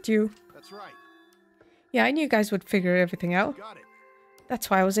 Kaito, did you? That's right. Yeah, I knew you guys would figure everything out. Got it. That's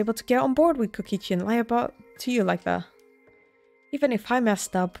why I was able to get on board with Kokichi and lie about to you like that. Even if I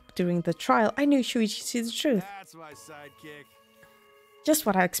messed up during the trial, I knew Shuichi'd see the truth. That's my sidekick. Just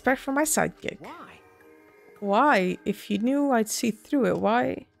what I expect from my sidekick. Why? Why? If you knew I'd see through it,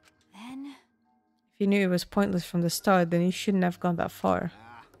 why? Then... If you knew it was pointless from the start, then you shouldn't have gone that far.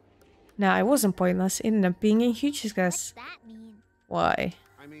 Ah, Nah, it wasn't pointless. It ended up being a huge What's success. that mean? Why?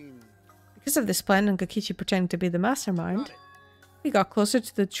 I mean, Because of this plan and Kokichi pretending to be the mastermind, got it. we got closer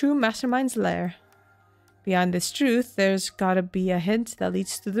to the true mastermind's lair. Beyond this truth, there's gotta be a hint that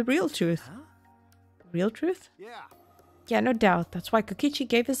leads to the real truth. Huh? Real truth? Yeah. Yeah, no doubt. That's why Kokichi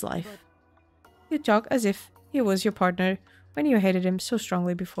gave his life. You talk as if he was your partner when you hated him so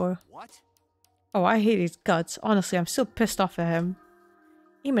strongly before. What? Oh, I hate his guts. Honestly, I'm still pissed off at him.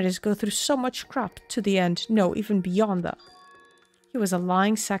 He made us go through so much crap to the end. No, even beyond that. He was a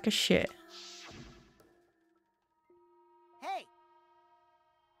lying sack of shit. Hey!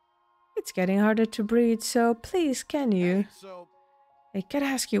 It's getting harder to breathe, so please, can you? Hey, so, I gotta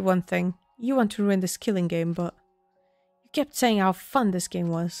ask you one thing. You want to ruin this killing game, but you kept saying how fun this game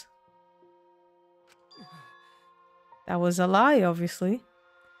was. That was a lie, obviously.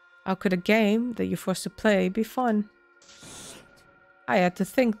 How could a game that you're forced to play be fun? I had to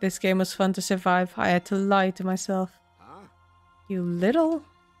think this game was fun to survive. I had to lie to myself. huh? You little...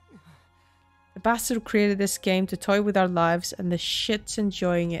 The bastard who created this game to toy with our lives, and the shit's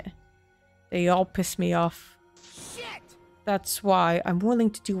enjoying it. They all piss me off. Shit! That's why I'm willing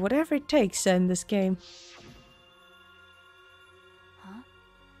to do whatever it takes to end this game. Huh?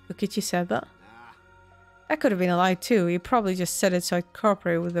 Kokichi said that. Nah. That could have been a lie too. He probably just said it so I'd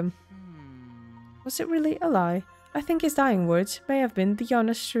cooperate with him. Was it really a lie? I think his dying words may have been the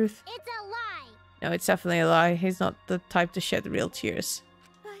honest truth. It's a lie! No, it's definitely a lie. He's not the type to shed real tears.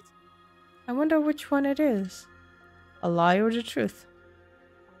 But... I wonder which one it is. A lie or the truth?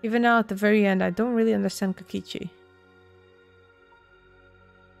 Even now at the very end, I don't really understand Kokichi.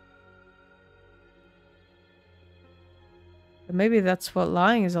 But maybe that's what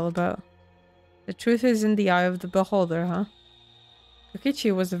lying is all about. The truth is in the eye of the beholder, huh?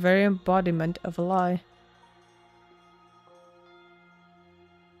 Kokichi was the very embodiment of a lie.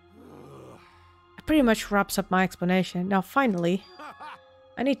 That pretty much wraps up my explanation. Now finally,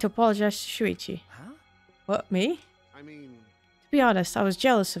 I need to apologize to Shuichi. Huh? What, me? I mean, To be honest, I was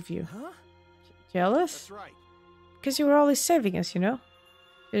jealous of you. Huh? Jealous? that's right. Because you were always saving us, you know?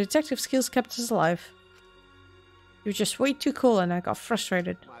 Your detective skills kept us alive. You were just way too cool and I got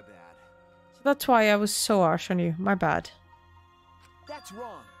frustrated. My bad. So that's why I was so harsh on you. My bad. That's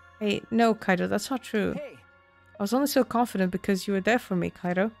wrong. Hey, no, Kaido, that's not true. Hey, I was only so confident because you were there for me,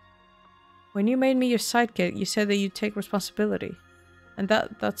 Kaido. When you made me your sidekick, you said that you'd take responsibility. And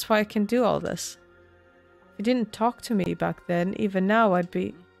that's why I can do all this. If you didn't talk to me back then, even now I'd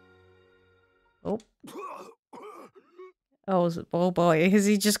be... Oh. Oh boy, is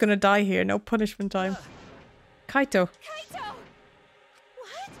he just gonna die here? No punishment time. Kaito. Kaito!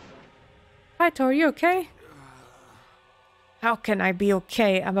 What? Kaito, are you okay? How can I be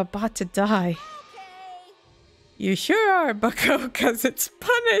okay? I'm about to die. Okay! You sure are, Bucko, because it's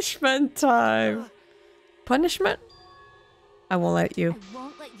punishment time. Punishment? I won't let you. I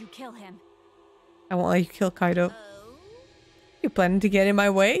won't let you kill him. I won't let you kill Kaido. Oh? You planning to get in my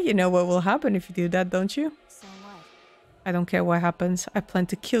way? You know what will happen if you do that, don't you? So what? I don't care what happens. I plan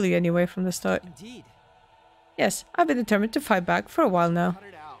to kill you anyway from the start. indeed. Yes, I've been determined to fight back for a while now. Cut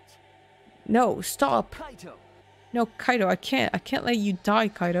it out. No, stop. Kaito, No, Kaido, I can't. I can't let you die,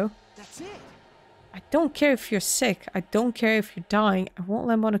 Kaido. that's it. I don't care if you're sick. I don't care if you're dying. I won't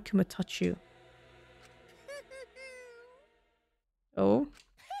let Monokuma touch you. Oh?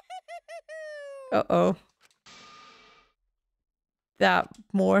 Uh-oh. That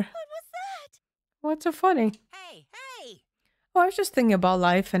more. What was that? What's so funny? Hey, hey! Oh, I was just thinking about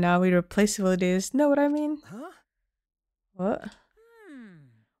life and how irreplaceable it is. Know what I mean? Huh? What? Hmm.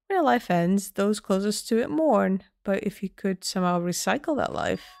 When a life ends, those closest to it mourn. But if you could somehow recycle that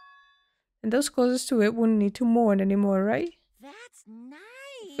life, then those closest to it wouldn't need to mourn anymore, right? That's nice.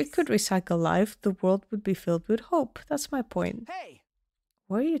 If we could recycle life, the world would be filled with hope. That's my point. Hey,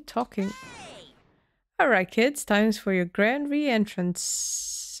 Why are you talking? Hey! Alright, kids, time's for your grand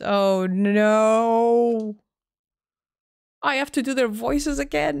re-entrance. Oh no! I have to do their voices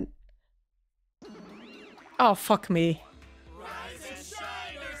again. Oh, fuck me. Rise and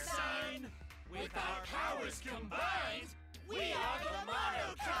shine, Earth sign. With our powers combined, we are the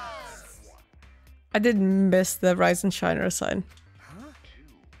Monocons. I did miss the Rise and Shiner sign.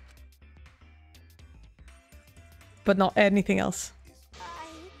 But not anything else.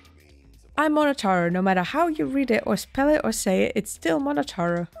 I'm Monotaro. No matter how you read it or spell it or say it, it's still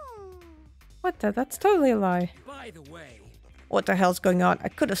Monotaro. What the? That's totally a lie. by the way, What the hell's going on? I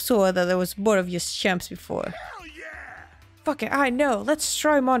could have swore that there was more of you champs before. Hell yeah! Fuck it, I know. Let's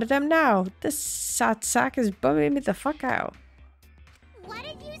destroy one of them now. This sad sack is bumming me the fuck out. What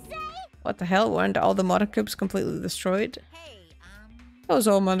did you say? What the hell? Weren't all the monocubes completely destroyed? Hey, Those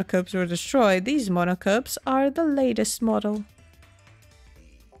old monocubes were destroyed. These monocubes are the latest model.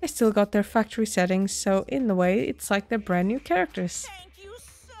 They still got their factory settings, so in a way, it's like they're brand new characters. thank you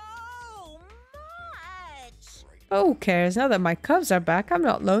so much. Who cares? Now that my cubs are back, I'm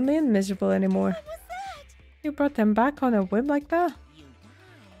not lonely and miserable anymore. What was that? You brought them back on a whim like that?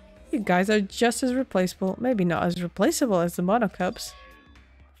 You guys are just as replaceable. Maybe not as replaceable as the monocubs.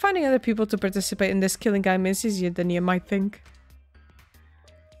 Finding other people to participate in this killing game is easier than you might think.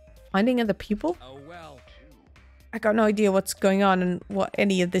 Finding other people? Oh well. I got no idea what's going on and what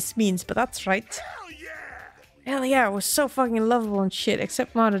any of this means, but that's right. Hell yeah! Hell yeah, it was so fucking lovable and shit,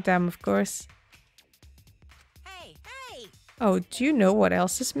 except Rotterdam, of course. Hey, hey. Oh, do you know what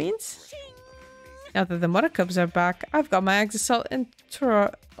else this means? Now that the monocubs are back, I've got my Exasol and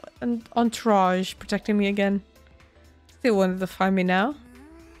entourage protecting me again. Still wanted to find me now.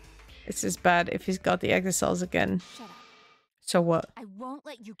 This is bad if he's got the Exasols again. Shut up. So what? I won't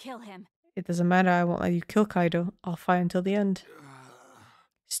let you kill him. It doesn't matter, I won't let you kill Kaido. I'll fight until the end.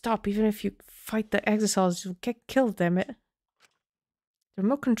 Stop, even if you fight the Exasols, you'll get killed, damn it. The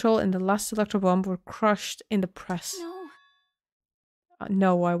remote control and the last electro bomb were crushed in the press. No.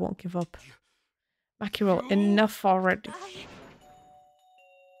 No, I won't give up. Makiro, enough already.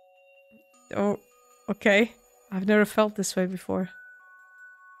 Oh, okay. I've never felt this way before.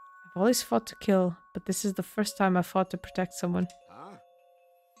 I've always fought to kill, but this is the first time I fought to protect someone. Huh?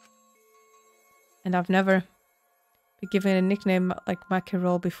 And I've never been given a nickname like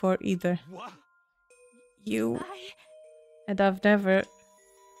Makiro before either. What? You. And I've never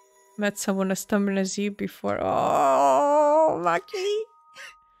met someone as stubborn as you before. Oh, Maki.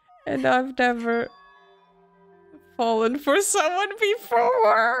 And I've never fallen for someone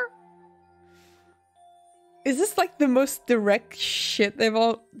before. Is this like the most direct shit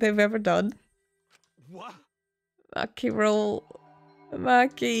they've ever done? What? Maki roll.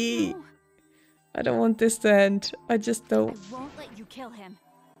 Maki. No. I don't want this to end. I just don't. I won't let you kill him.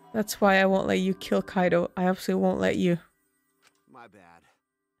 That's why I won't let you kill Kaido. I absolutely won't let you. My bad.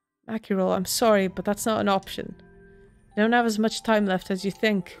 Maki roll, I'm sorry, but that's not an option. You don't have as much time left as you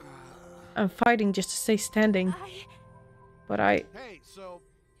think. I'm fighting just to stay standing. But I... Hey, so...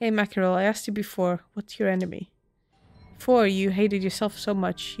 Hey Mackerel, I asked you before, what's your enemy? Before, you hated yourself so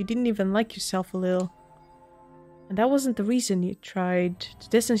much, you didn't even like yourself a little. And that wasn't the reason you tried to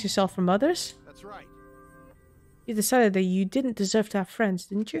distance yourself from others? That's right. You decided that you didn't deserve to have friends,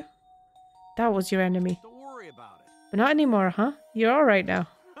 didn't you? That was your enemy. Don't worry about it. But not anymore, huh? You're alright now.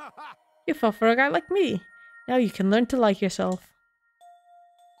 You fell for a guy like me. Now you can learn to like yourself.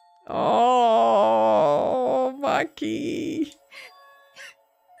 Oh, Maki.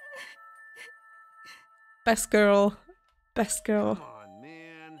 Best girl. Best girl. Come on,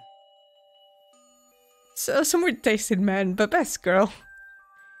 man. So, some weird tasted man, but best girl.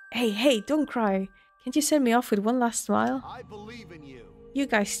 Hey, don't cry. Can't you send me off with one last smile? I believe in you. You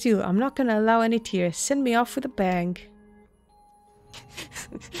guys too. I'm not gonna allow any tears. Send me off with a bang.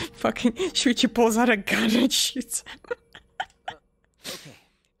 Fucking Shuichi pulls out a gun and shoots him. Okay.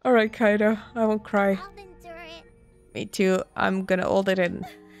 Alright, Kaido. I won't cry. I'll endure it. Me too. I'm gonna hold it in.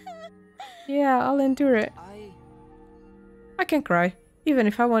 Yeah, I'll endure it. I can cry, even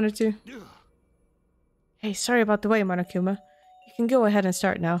if I wanted to. Hey, sorry about the wait, Monokuma. You can go ahead and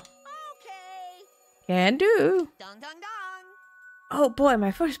start now. Okay. Can do. Dong dong dong. Oh boy,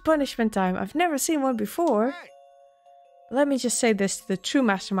 my first punishment time. I've never seen one before. Hey, Let me just say this to the true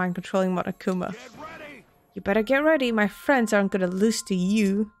mastermind controlling Monokuma. get ready. You better get ready. My friends aren't gonna lose to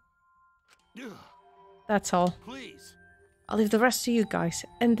you. That's all. Please. I'll leave the rest to you guys.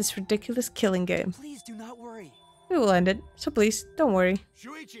 End this ridiculous killing game. Please do not worry. We will end it, so please, don't worry.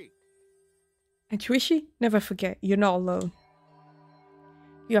 Shuichi. And Shuichi, never forget, you're not alone.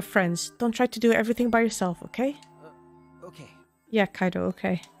 You have friends. Don't try to do everything by yourself, okay? Okay. Yeah, Kaido,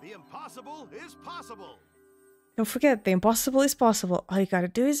 okay. The impossible is possible. Don't forget, the impossible is possible. All you gotta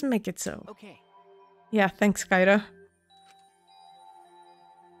do is make it so. Okay. Yeah, thanks, Kaido.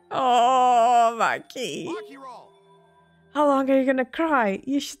 Oh, Maki. Maki roll. How long are you gonna cry?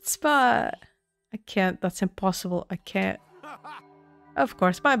 You should spot. I can't. That's impossible. I can't. Of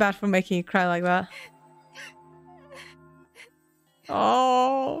course, my bad for making you cry like that.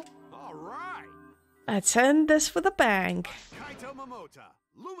 Oh. All right. Let's end this with a bang. Kaito Momota,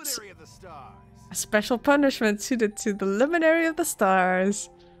 Luminary of the Stars. A special punishment suited to the Luminary of the Stars.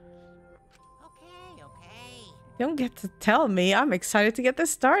 Okay. You don't get to tell me. I'm excited to get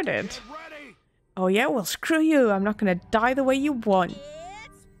this started. Get ready. Oh yeah, well screw you. I'm not gonna die the way you want.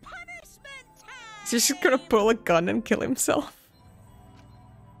 It's punishment time! He's just gonna pull a gun and kill himself.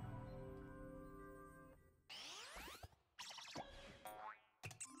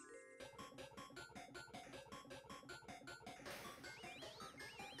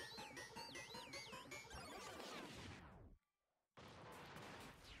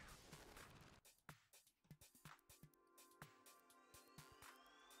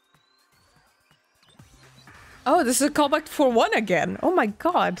 Oh, this is a callback for 1 again. Oh my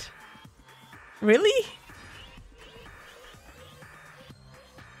god. Really?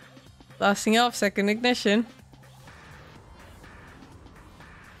 Blasting off, second ignition.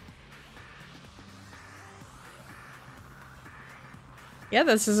 Yeah,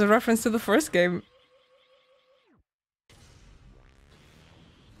 this is a reference to the first game.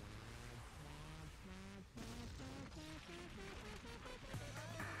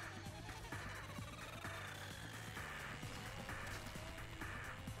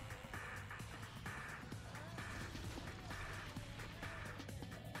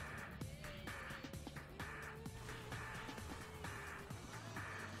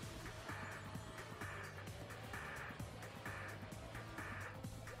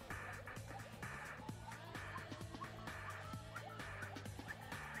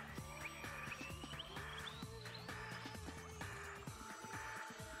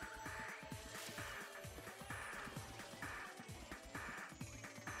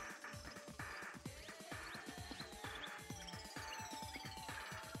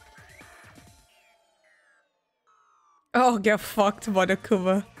 Oh, get fucked,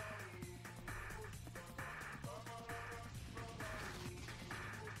 Monokuma.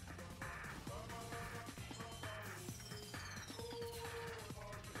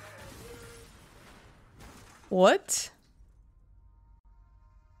 What?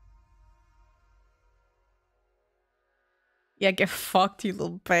 Yeah, get fucked, you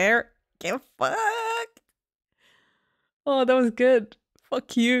little bear. Get fucked. Oh, that was good.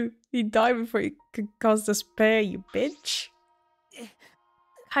 Fuck you. He died before he could cause despair, you bitch.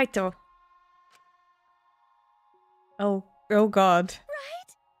 Kaito. Oh god.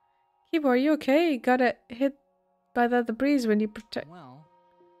 Right? Kibo, are you okay? You got hit by that debris when you protect. Well,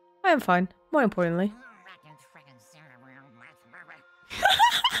 I am fine. More importantly.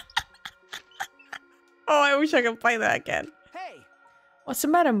 Oh, I wish I could play that again. Hey! What's the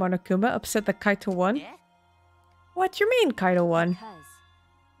matter, Monokuma? Upset that Kaito won? Yeah? What you mean, Kaito won? Because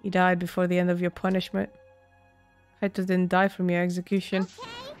You died before the end of your punishment. Kaito didn't die from your execution. Okay.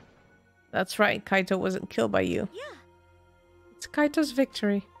 That's right, Kaito wasn't killed by you. yeah, It's Kaito's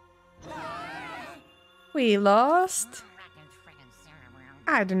victory. We lost.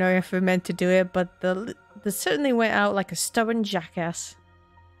 I don't know if we meant to do it, but the certainly went out like a stubborn jackass.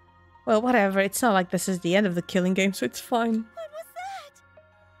 Well, whatever, it's not like this is the end of the killing game, so it's fine. what was that?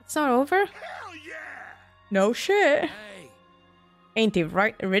 It's not over? Hell yeah! No shit. Hey, Ain't it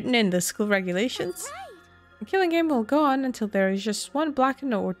written in the school regulations? Right. The killing game will go on until there is just one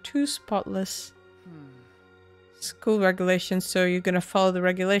blackened or two spotless. School regulations, so you're gonna follow the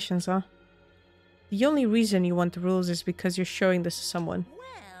regulations, huh? The only reason you want the rules is because you're showing this to someone.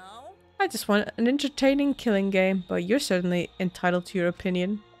 Well, I just want an entertaining killing game, but you're certainly entitled to your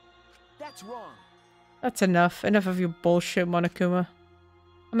opinion. That's wrong. That's enough. Enough of your bullshit, Monokuma.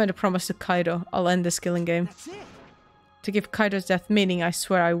 I made a promise to Kaido. I'll end this killing game. That's it. To give Kaido's death meaning, I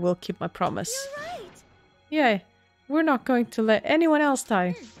swear I will keep my promise. You're right. Yeah, we're not going to let anyone else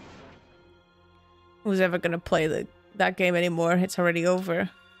die. Who's ever gonna play that game anymore? It's already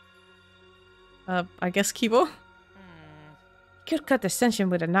over. I guess Kibo? Could cut this tension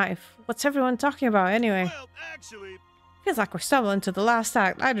with a knife. What's everyone talking about anyway? well, actually, Feels like we're stumbling to the last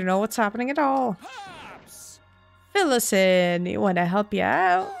act. I don't know what's happening at all. Pops! Fill us in. You want to help you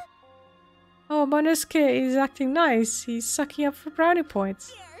out? Oh, Monosuke is acting nice. He's sucking up for brownie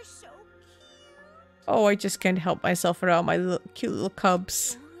points. they're so cute. Oh, I just can't help myself around my cute little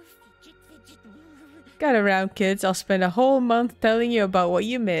cubs. Get around, kids. I'll spend a whole month telling you about what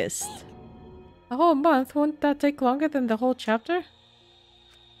you missed. A whole month? Won't that take longer than the whole chapter?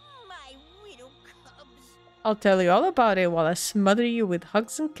 My little cubs. I'll tell you all about it while I smother you with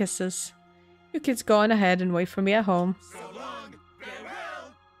hugs and kisses. You kids go on ahead and wait for me at home. So long,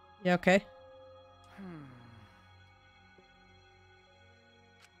 farewell! You okay?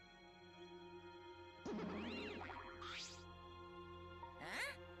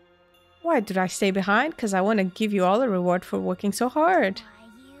 Why did I stay behind? Because I want to give you all a reward for working so hard. Why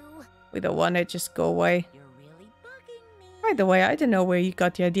you? We don't want to just go away. You're really bugging me. By the way, I don't know where you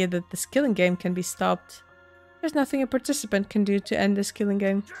got the idea that this killing game can be stopped. There's nothing a participant can do to end this killing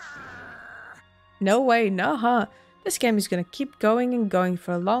game. No way, no huh. This game is gonna keep going and going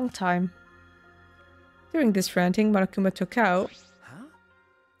for a long time. During this ranting, Monokuma took out... Huh?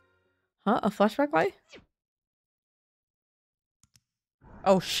 Huh? A flashback light?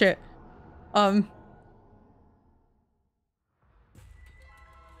 Oh shit. Yeah.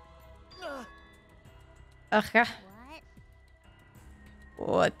 What?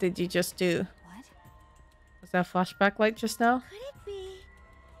 What did you just do? What? Was that a flashback light just now? Could it be?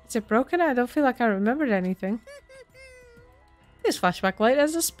 Is it broken? I don't feel like I remembered anything. This flashback light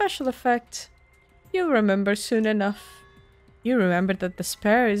has a special effect. You'll remember soon enough. You remember that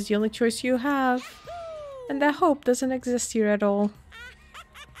despair is the only choice you have. And that hope doesn't exist here at all.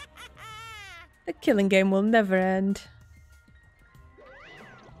 The killing game will never end.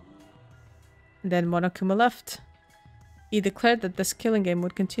 And then Monokuma left. He declared that this killing game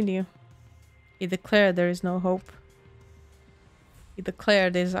would continue. He declared there is no hope. He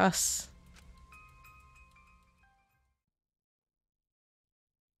declared it is us.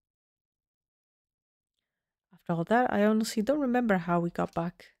 After all that, I honestly don't remember how we got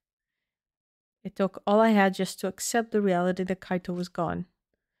back. It took all I had just to accept the reality that Kaito was gone.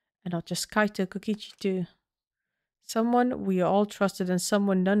 And not just Kaito, Kokichi too. Someone we all trusted and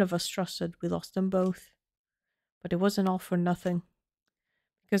someone none of us trusted. We lost them both. But it wasn't all for nothing.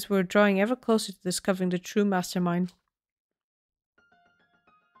 Because we were drawing ever closer to discovering the true mastermind.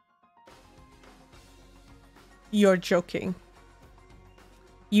 You're joking.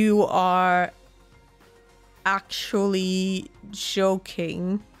 You are actually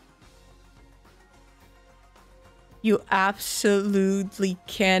joking. You absolutely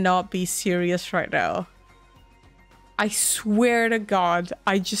cannot be serious right now. I swear to God,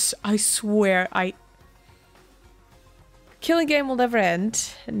 I swear, Killing game will never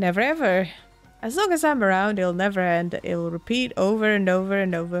end. Never ever. As long as I'm around, it'll never end. It'll repeat over and over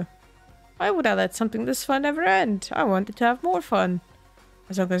and over. Why would I let something this fun never end? I want it to have more fun.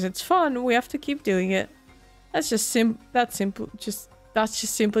 As long as it's fun, we have to keep doing it. That's just simply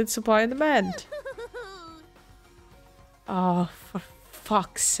supply and demand. Oh, for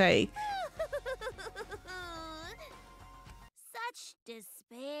fuck's sake. Such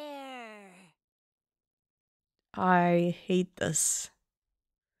despair. I hate this.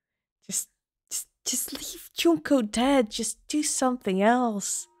 Just leave Junko dead. Just do something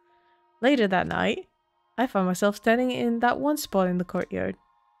else. Later that night, I found myself standing in that one spot in the courtyard.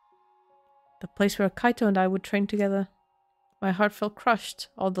 The place where Kaito and I would train together. My heart felt crushed,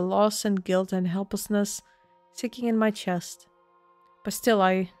 all the loss and guilt and helplessness sinking in my chest. But still,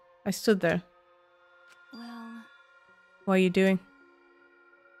 I stood there. Well... What are you doing?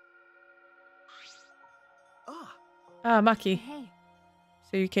 Ah, Maki. Hey.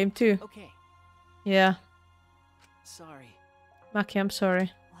 So you came too? Okay. Yeah. Sorry. Maki, I'm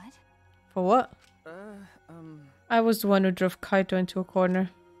sorry. What? For what? I I was the one who drove Kaito into a corner.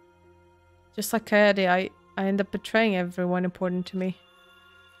 Just like Kaede, I ended up betraying everyone important to me.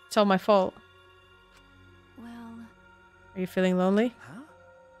 It's all my fault. Well... Are you feeling lonely? Huh?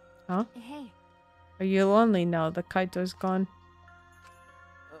 Huh? Hey. Are you lonely now that Kaito is gone?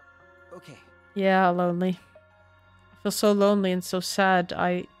 Okay. Yeah, lonely. I feel so lonely and so sad.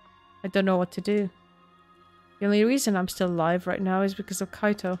 I don't know what to do. The only reason I'm still alive right now is because of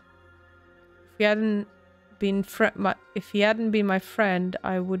Kaito. If he hadn't been my friend,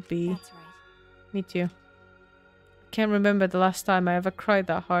 I would be. That's right. Me too. I can't remember the last time I ever cried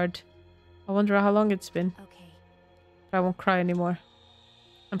that hard. I wonder how long it's been. Okay. But I won't cry anymore.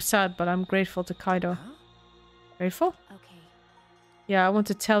 I'm sad, but I'm grateful to Kaido. Huh? Grateful? Okay. Yeah, I want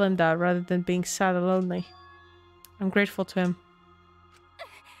to tell him that rather than being sad and lonely. I'm grateful to him.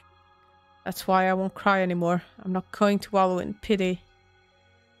 That's why I won't cry anymore. I'm not going to wallow in pity.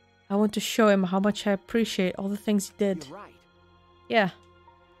 I want to show him how much I appreciate all the things he did. You're right. Yeah.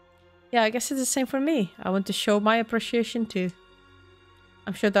 Yeah, I guess it's the same for me. I want to show my appreciation too.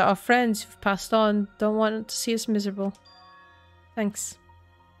 I'm sure that our friends who've passed on don't want to see us miserable. Thanks.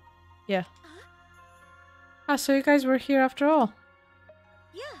 Yeah. Ah, so you guys were here after all.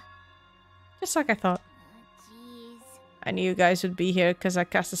 Yeah. Just like I thought. Jeez. I knew you guys would be here because I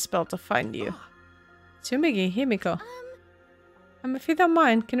cast a spell to find you. Tsumigi, Himiko. If you don't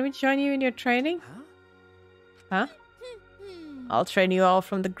mind, can we join you in your training? Huh? Huh? I'll train you all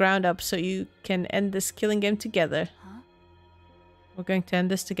from the ground up so you can end this killing game together. Huh? We're going to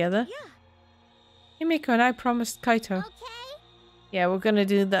end this together? Yeah. Himiko and I promised Kaito. Okay. Yeah, we're gonna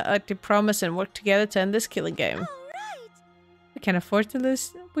do the ugly promise and work together to end this killing game. All right. We can't afford to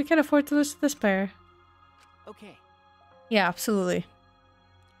lose. We can't afford to lose to despair. Okay. Yeah, absolutely.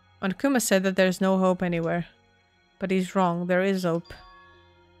 Onokuma said that there's no hope anywhere. But he's wrong, there is hope.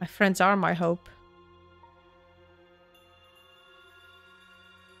 My friends are my hope.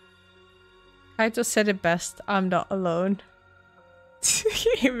 Kaito said it best. I'm not alone.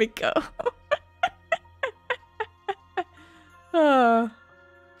 Here we go. Oh.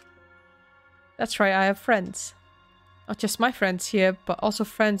 That's right, I have friends. Not just my friends here, but also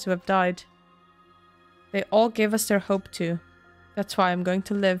friends who have died. They all gave us their hope too. That's why I'm going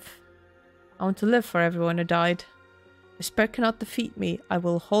to live. I want to live for everyone who died. Despair cannot defeat me. I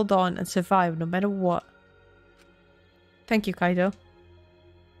will hold on and survive no matter what. Thank you, Kaito.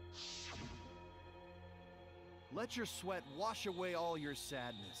 Let your sweat wash away all your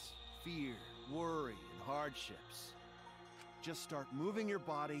sadness, fear, worry, and hardships. Just start moving your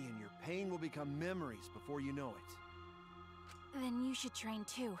body and your pain will become memories before you know it. Then you should train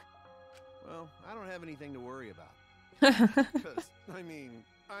too. Well, I don't have anything to worry about. Because, I mean,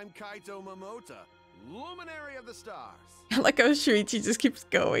 I'm Kaito Momota, luminary of the stars. I like how Shuichi just keeps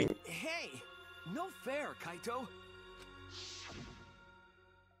going. Hey! No fair, Kaito!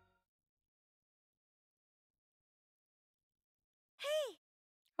 Hey!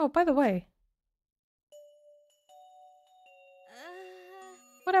 Oh, by the way,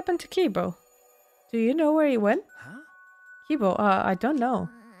 what happened to Kibo? Do you know where he went? Huh? Kibo, I don't know.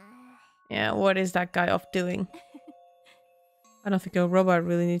 Yeah, what is that guy off doing? I don't think a robot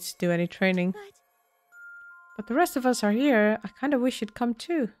really needs to do any training. But the rest of us are here. I kind of wish he'd come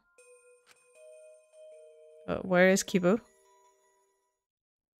too. Where is Kibo?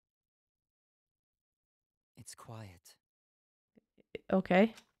 It's quiet.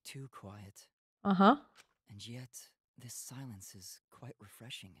 Okay. Too quiet. Uh-huh. And yet, this silence is quite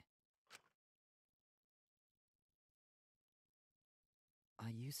refreshing. I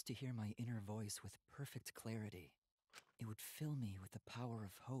used to hear my inner voice with perfect clarity. It would fill me with the power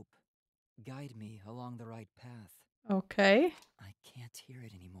of hope, guide me along the right path. Okay. I can't hear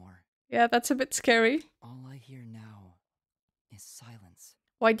it anymore. Yeah, that's a bit scary. All I hear now is silence.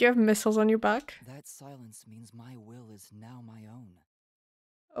 Why do you have missiles on your back? That silence means my will is now my own.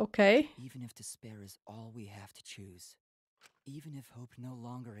 Okay. Even if despair is all we have to choose, even if hope no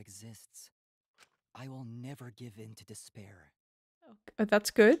longer exists, I will never give in to despair. That's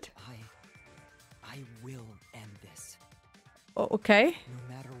good. I will end this. Okay.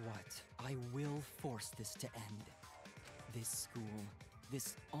 No matter what, I will force this to end. This school,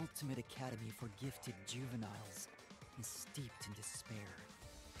 this ultimate academy for gifted juveniles, is steeped in despair.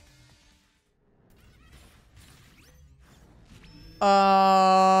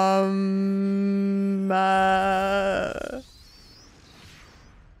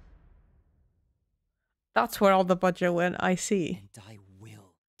 That's where all the budget went, I see. And I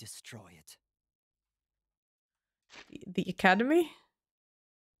will destroy it. The academy?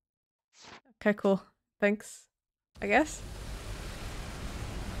 Okay, cool. Thanks. I guess.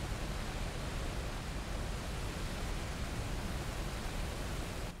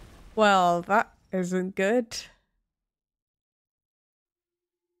 Well, that isn't good.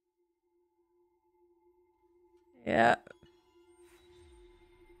 Yeah.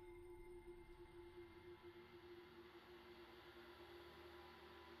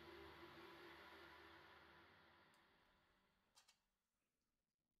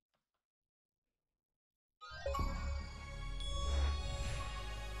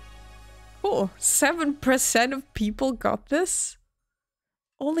 Cool. 7% of people got this?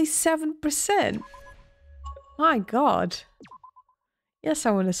 Only 7%? My god. Yes,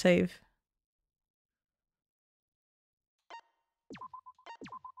 I want to save.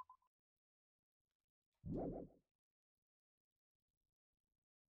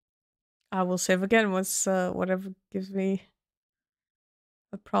 I will save again once whatever gives me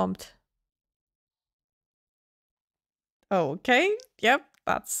a prompt. Okay, yep,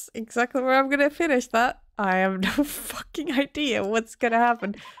 that's exactly where I'm gonna finish that. I have no fucking idea what's gonna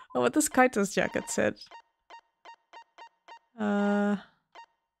happen. Oh, what does Kaito's jacket said?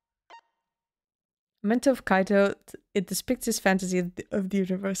 Memento of Kaito, it depicts his fantasy of the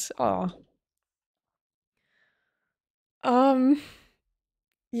universe. Oh.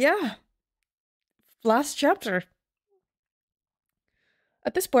 Yeah. Last chapter.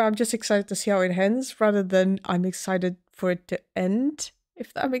 At this point, I'm just excited to see how it ends, rather than I'm excited for it to end,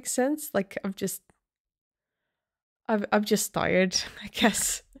 if that makes sense. Like, I'm just tired, I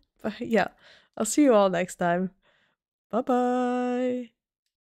guess. But yeah, I'll see you all next time. Bye-bye.